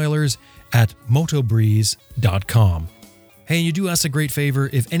Chain Oilers at motobreeze.com. Hey, you do us a great favor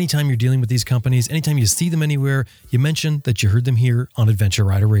if anytime you're dealing with these companies, anytime you see them anywhere, you mention that you heard them here on Adventure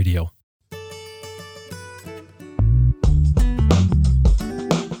Rider Radio.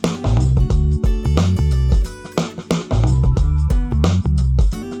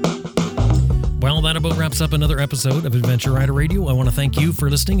 Well, that about wraps up another episode of Adventure Rider Radio. I want to thank you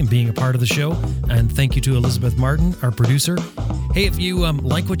for listening and being a part of the show. And thank you to Elizabeth Martin, our producer. Hey, if you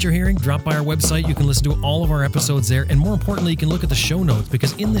like what you're hearing, drop by our website. You can listen to all of our episodes there. And more importantly, you can look at the show notes,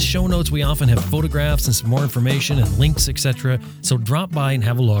 because in the show notes, we often have photographs and some more information and links, etc. So drop by and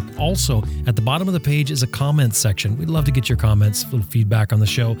have a look. Also, at the bottom of the page is a comments section. We'd love to get your comments, a little feedback on the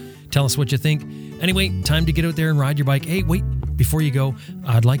show. Tell us what you think. Anyway, time to get out there and ride your bike. Hey, wait, before you go,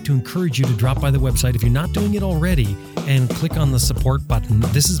 I'd like to encourage you to drop by the website if you're not doing it already and click on the support button.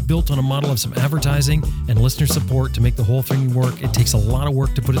 This is built on a model of some advertising and listener support to make the whole thing work. It takes a lot of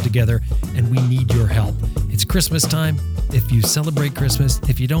work to put it together, and we need your help. It's Christmas time. If you celebrate Christmas,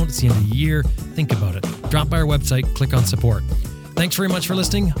 if you don't, it's the end of the year. Think about it. Drop by our website, click on support. Thanks very much for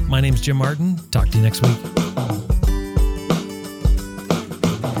listening. My name's Jim Martin. Talk to you next week.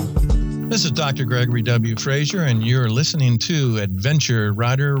 This is Dr. Gregory W. Frazier, and you're listening to Adventure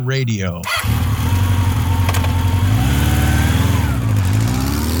Rider Radio.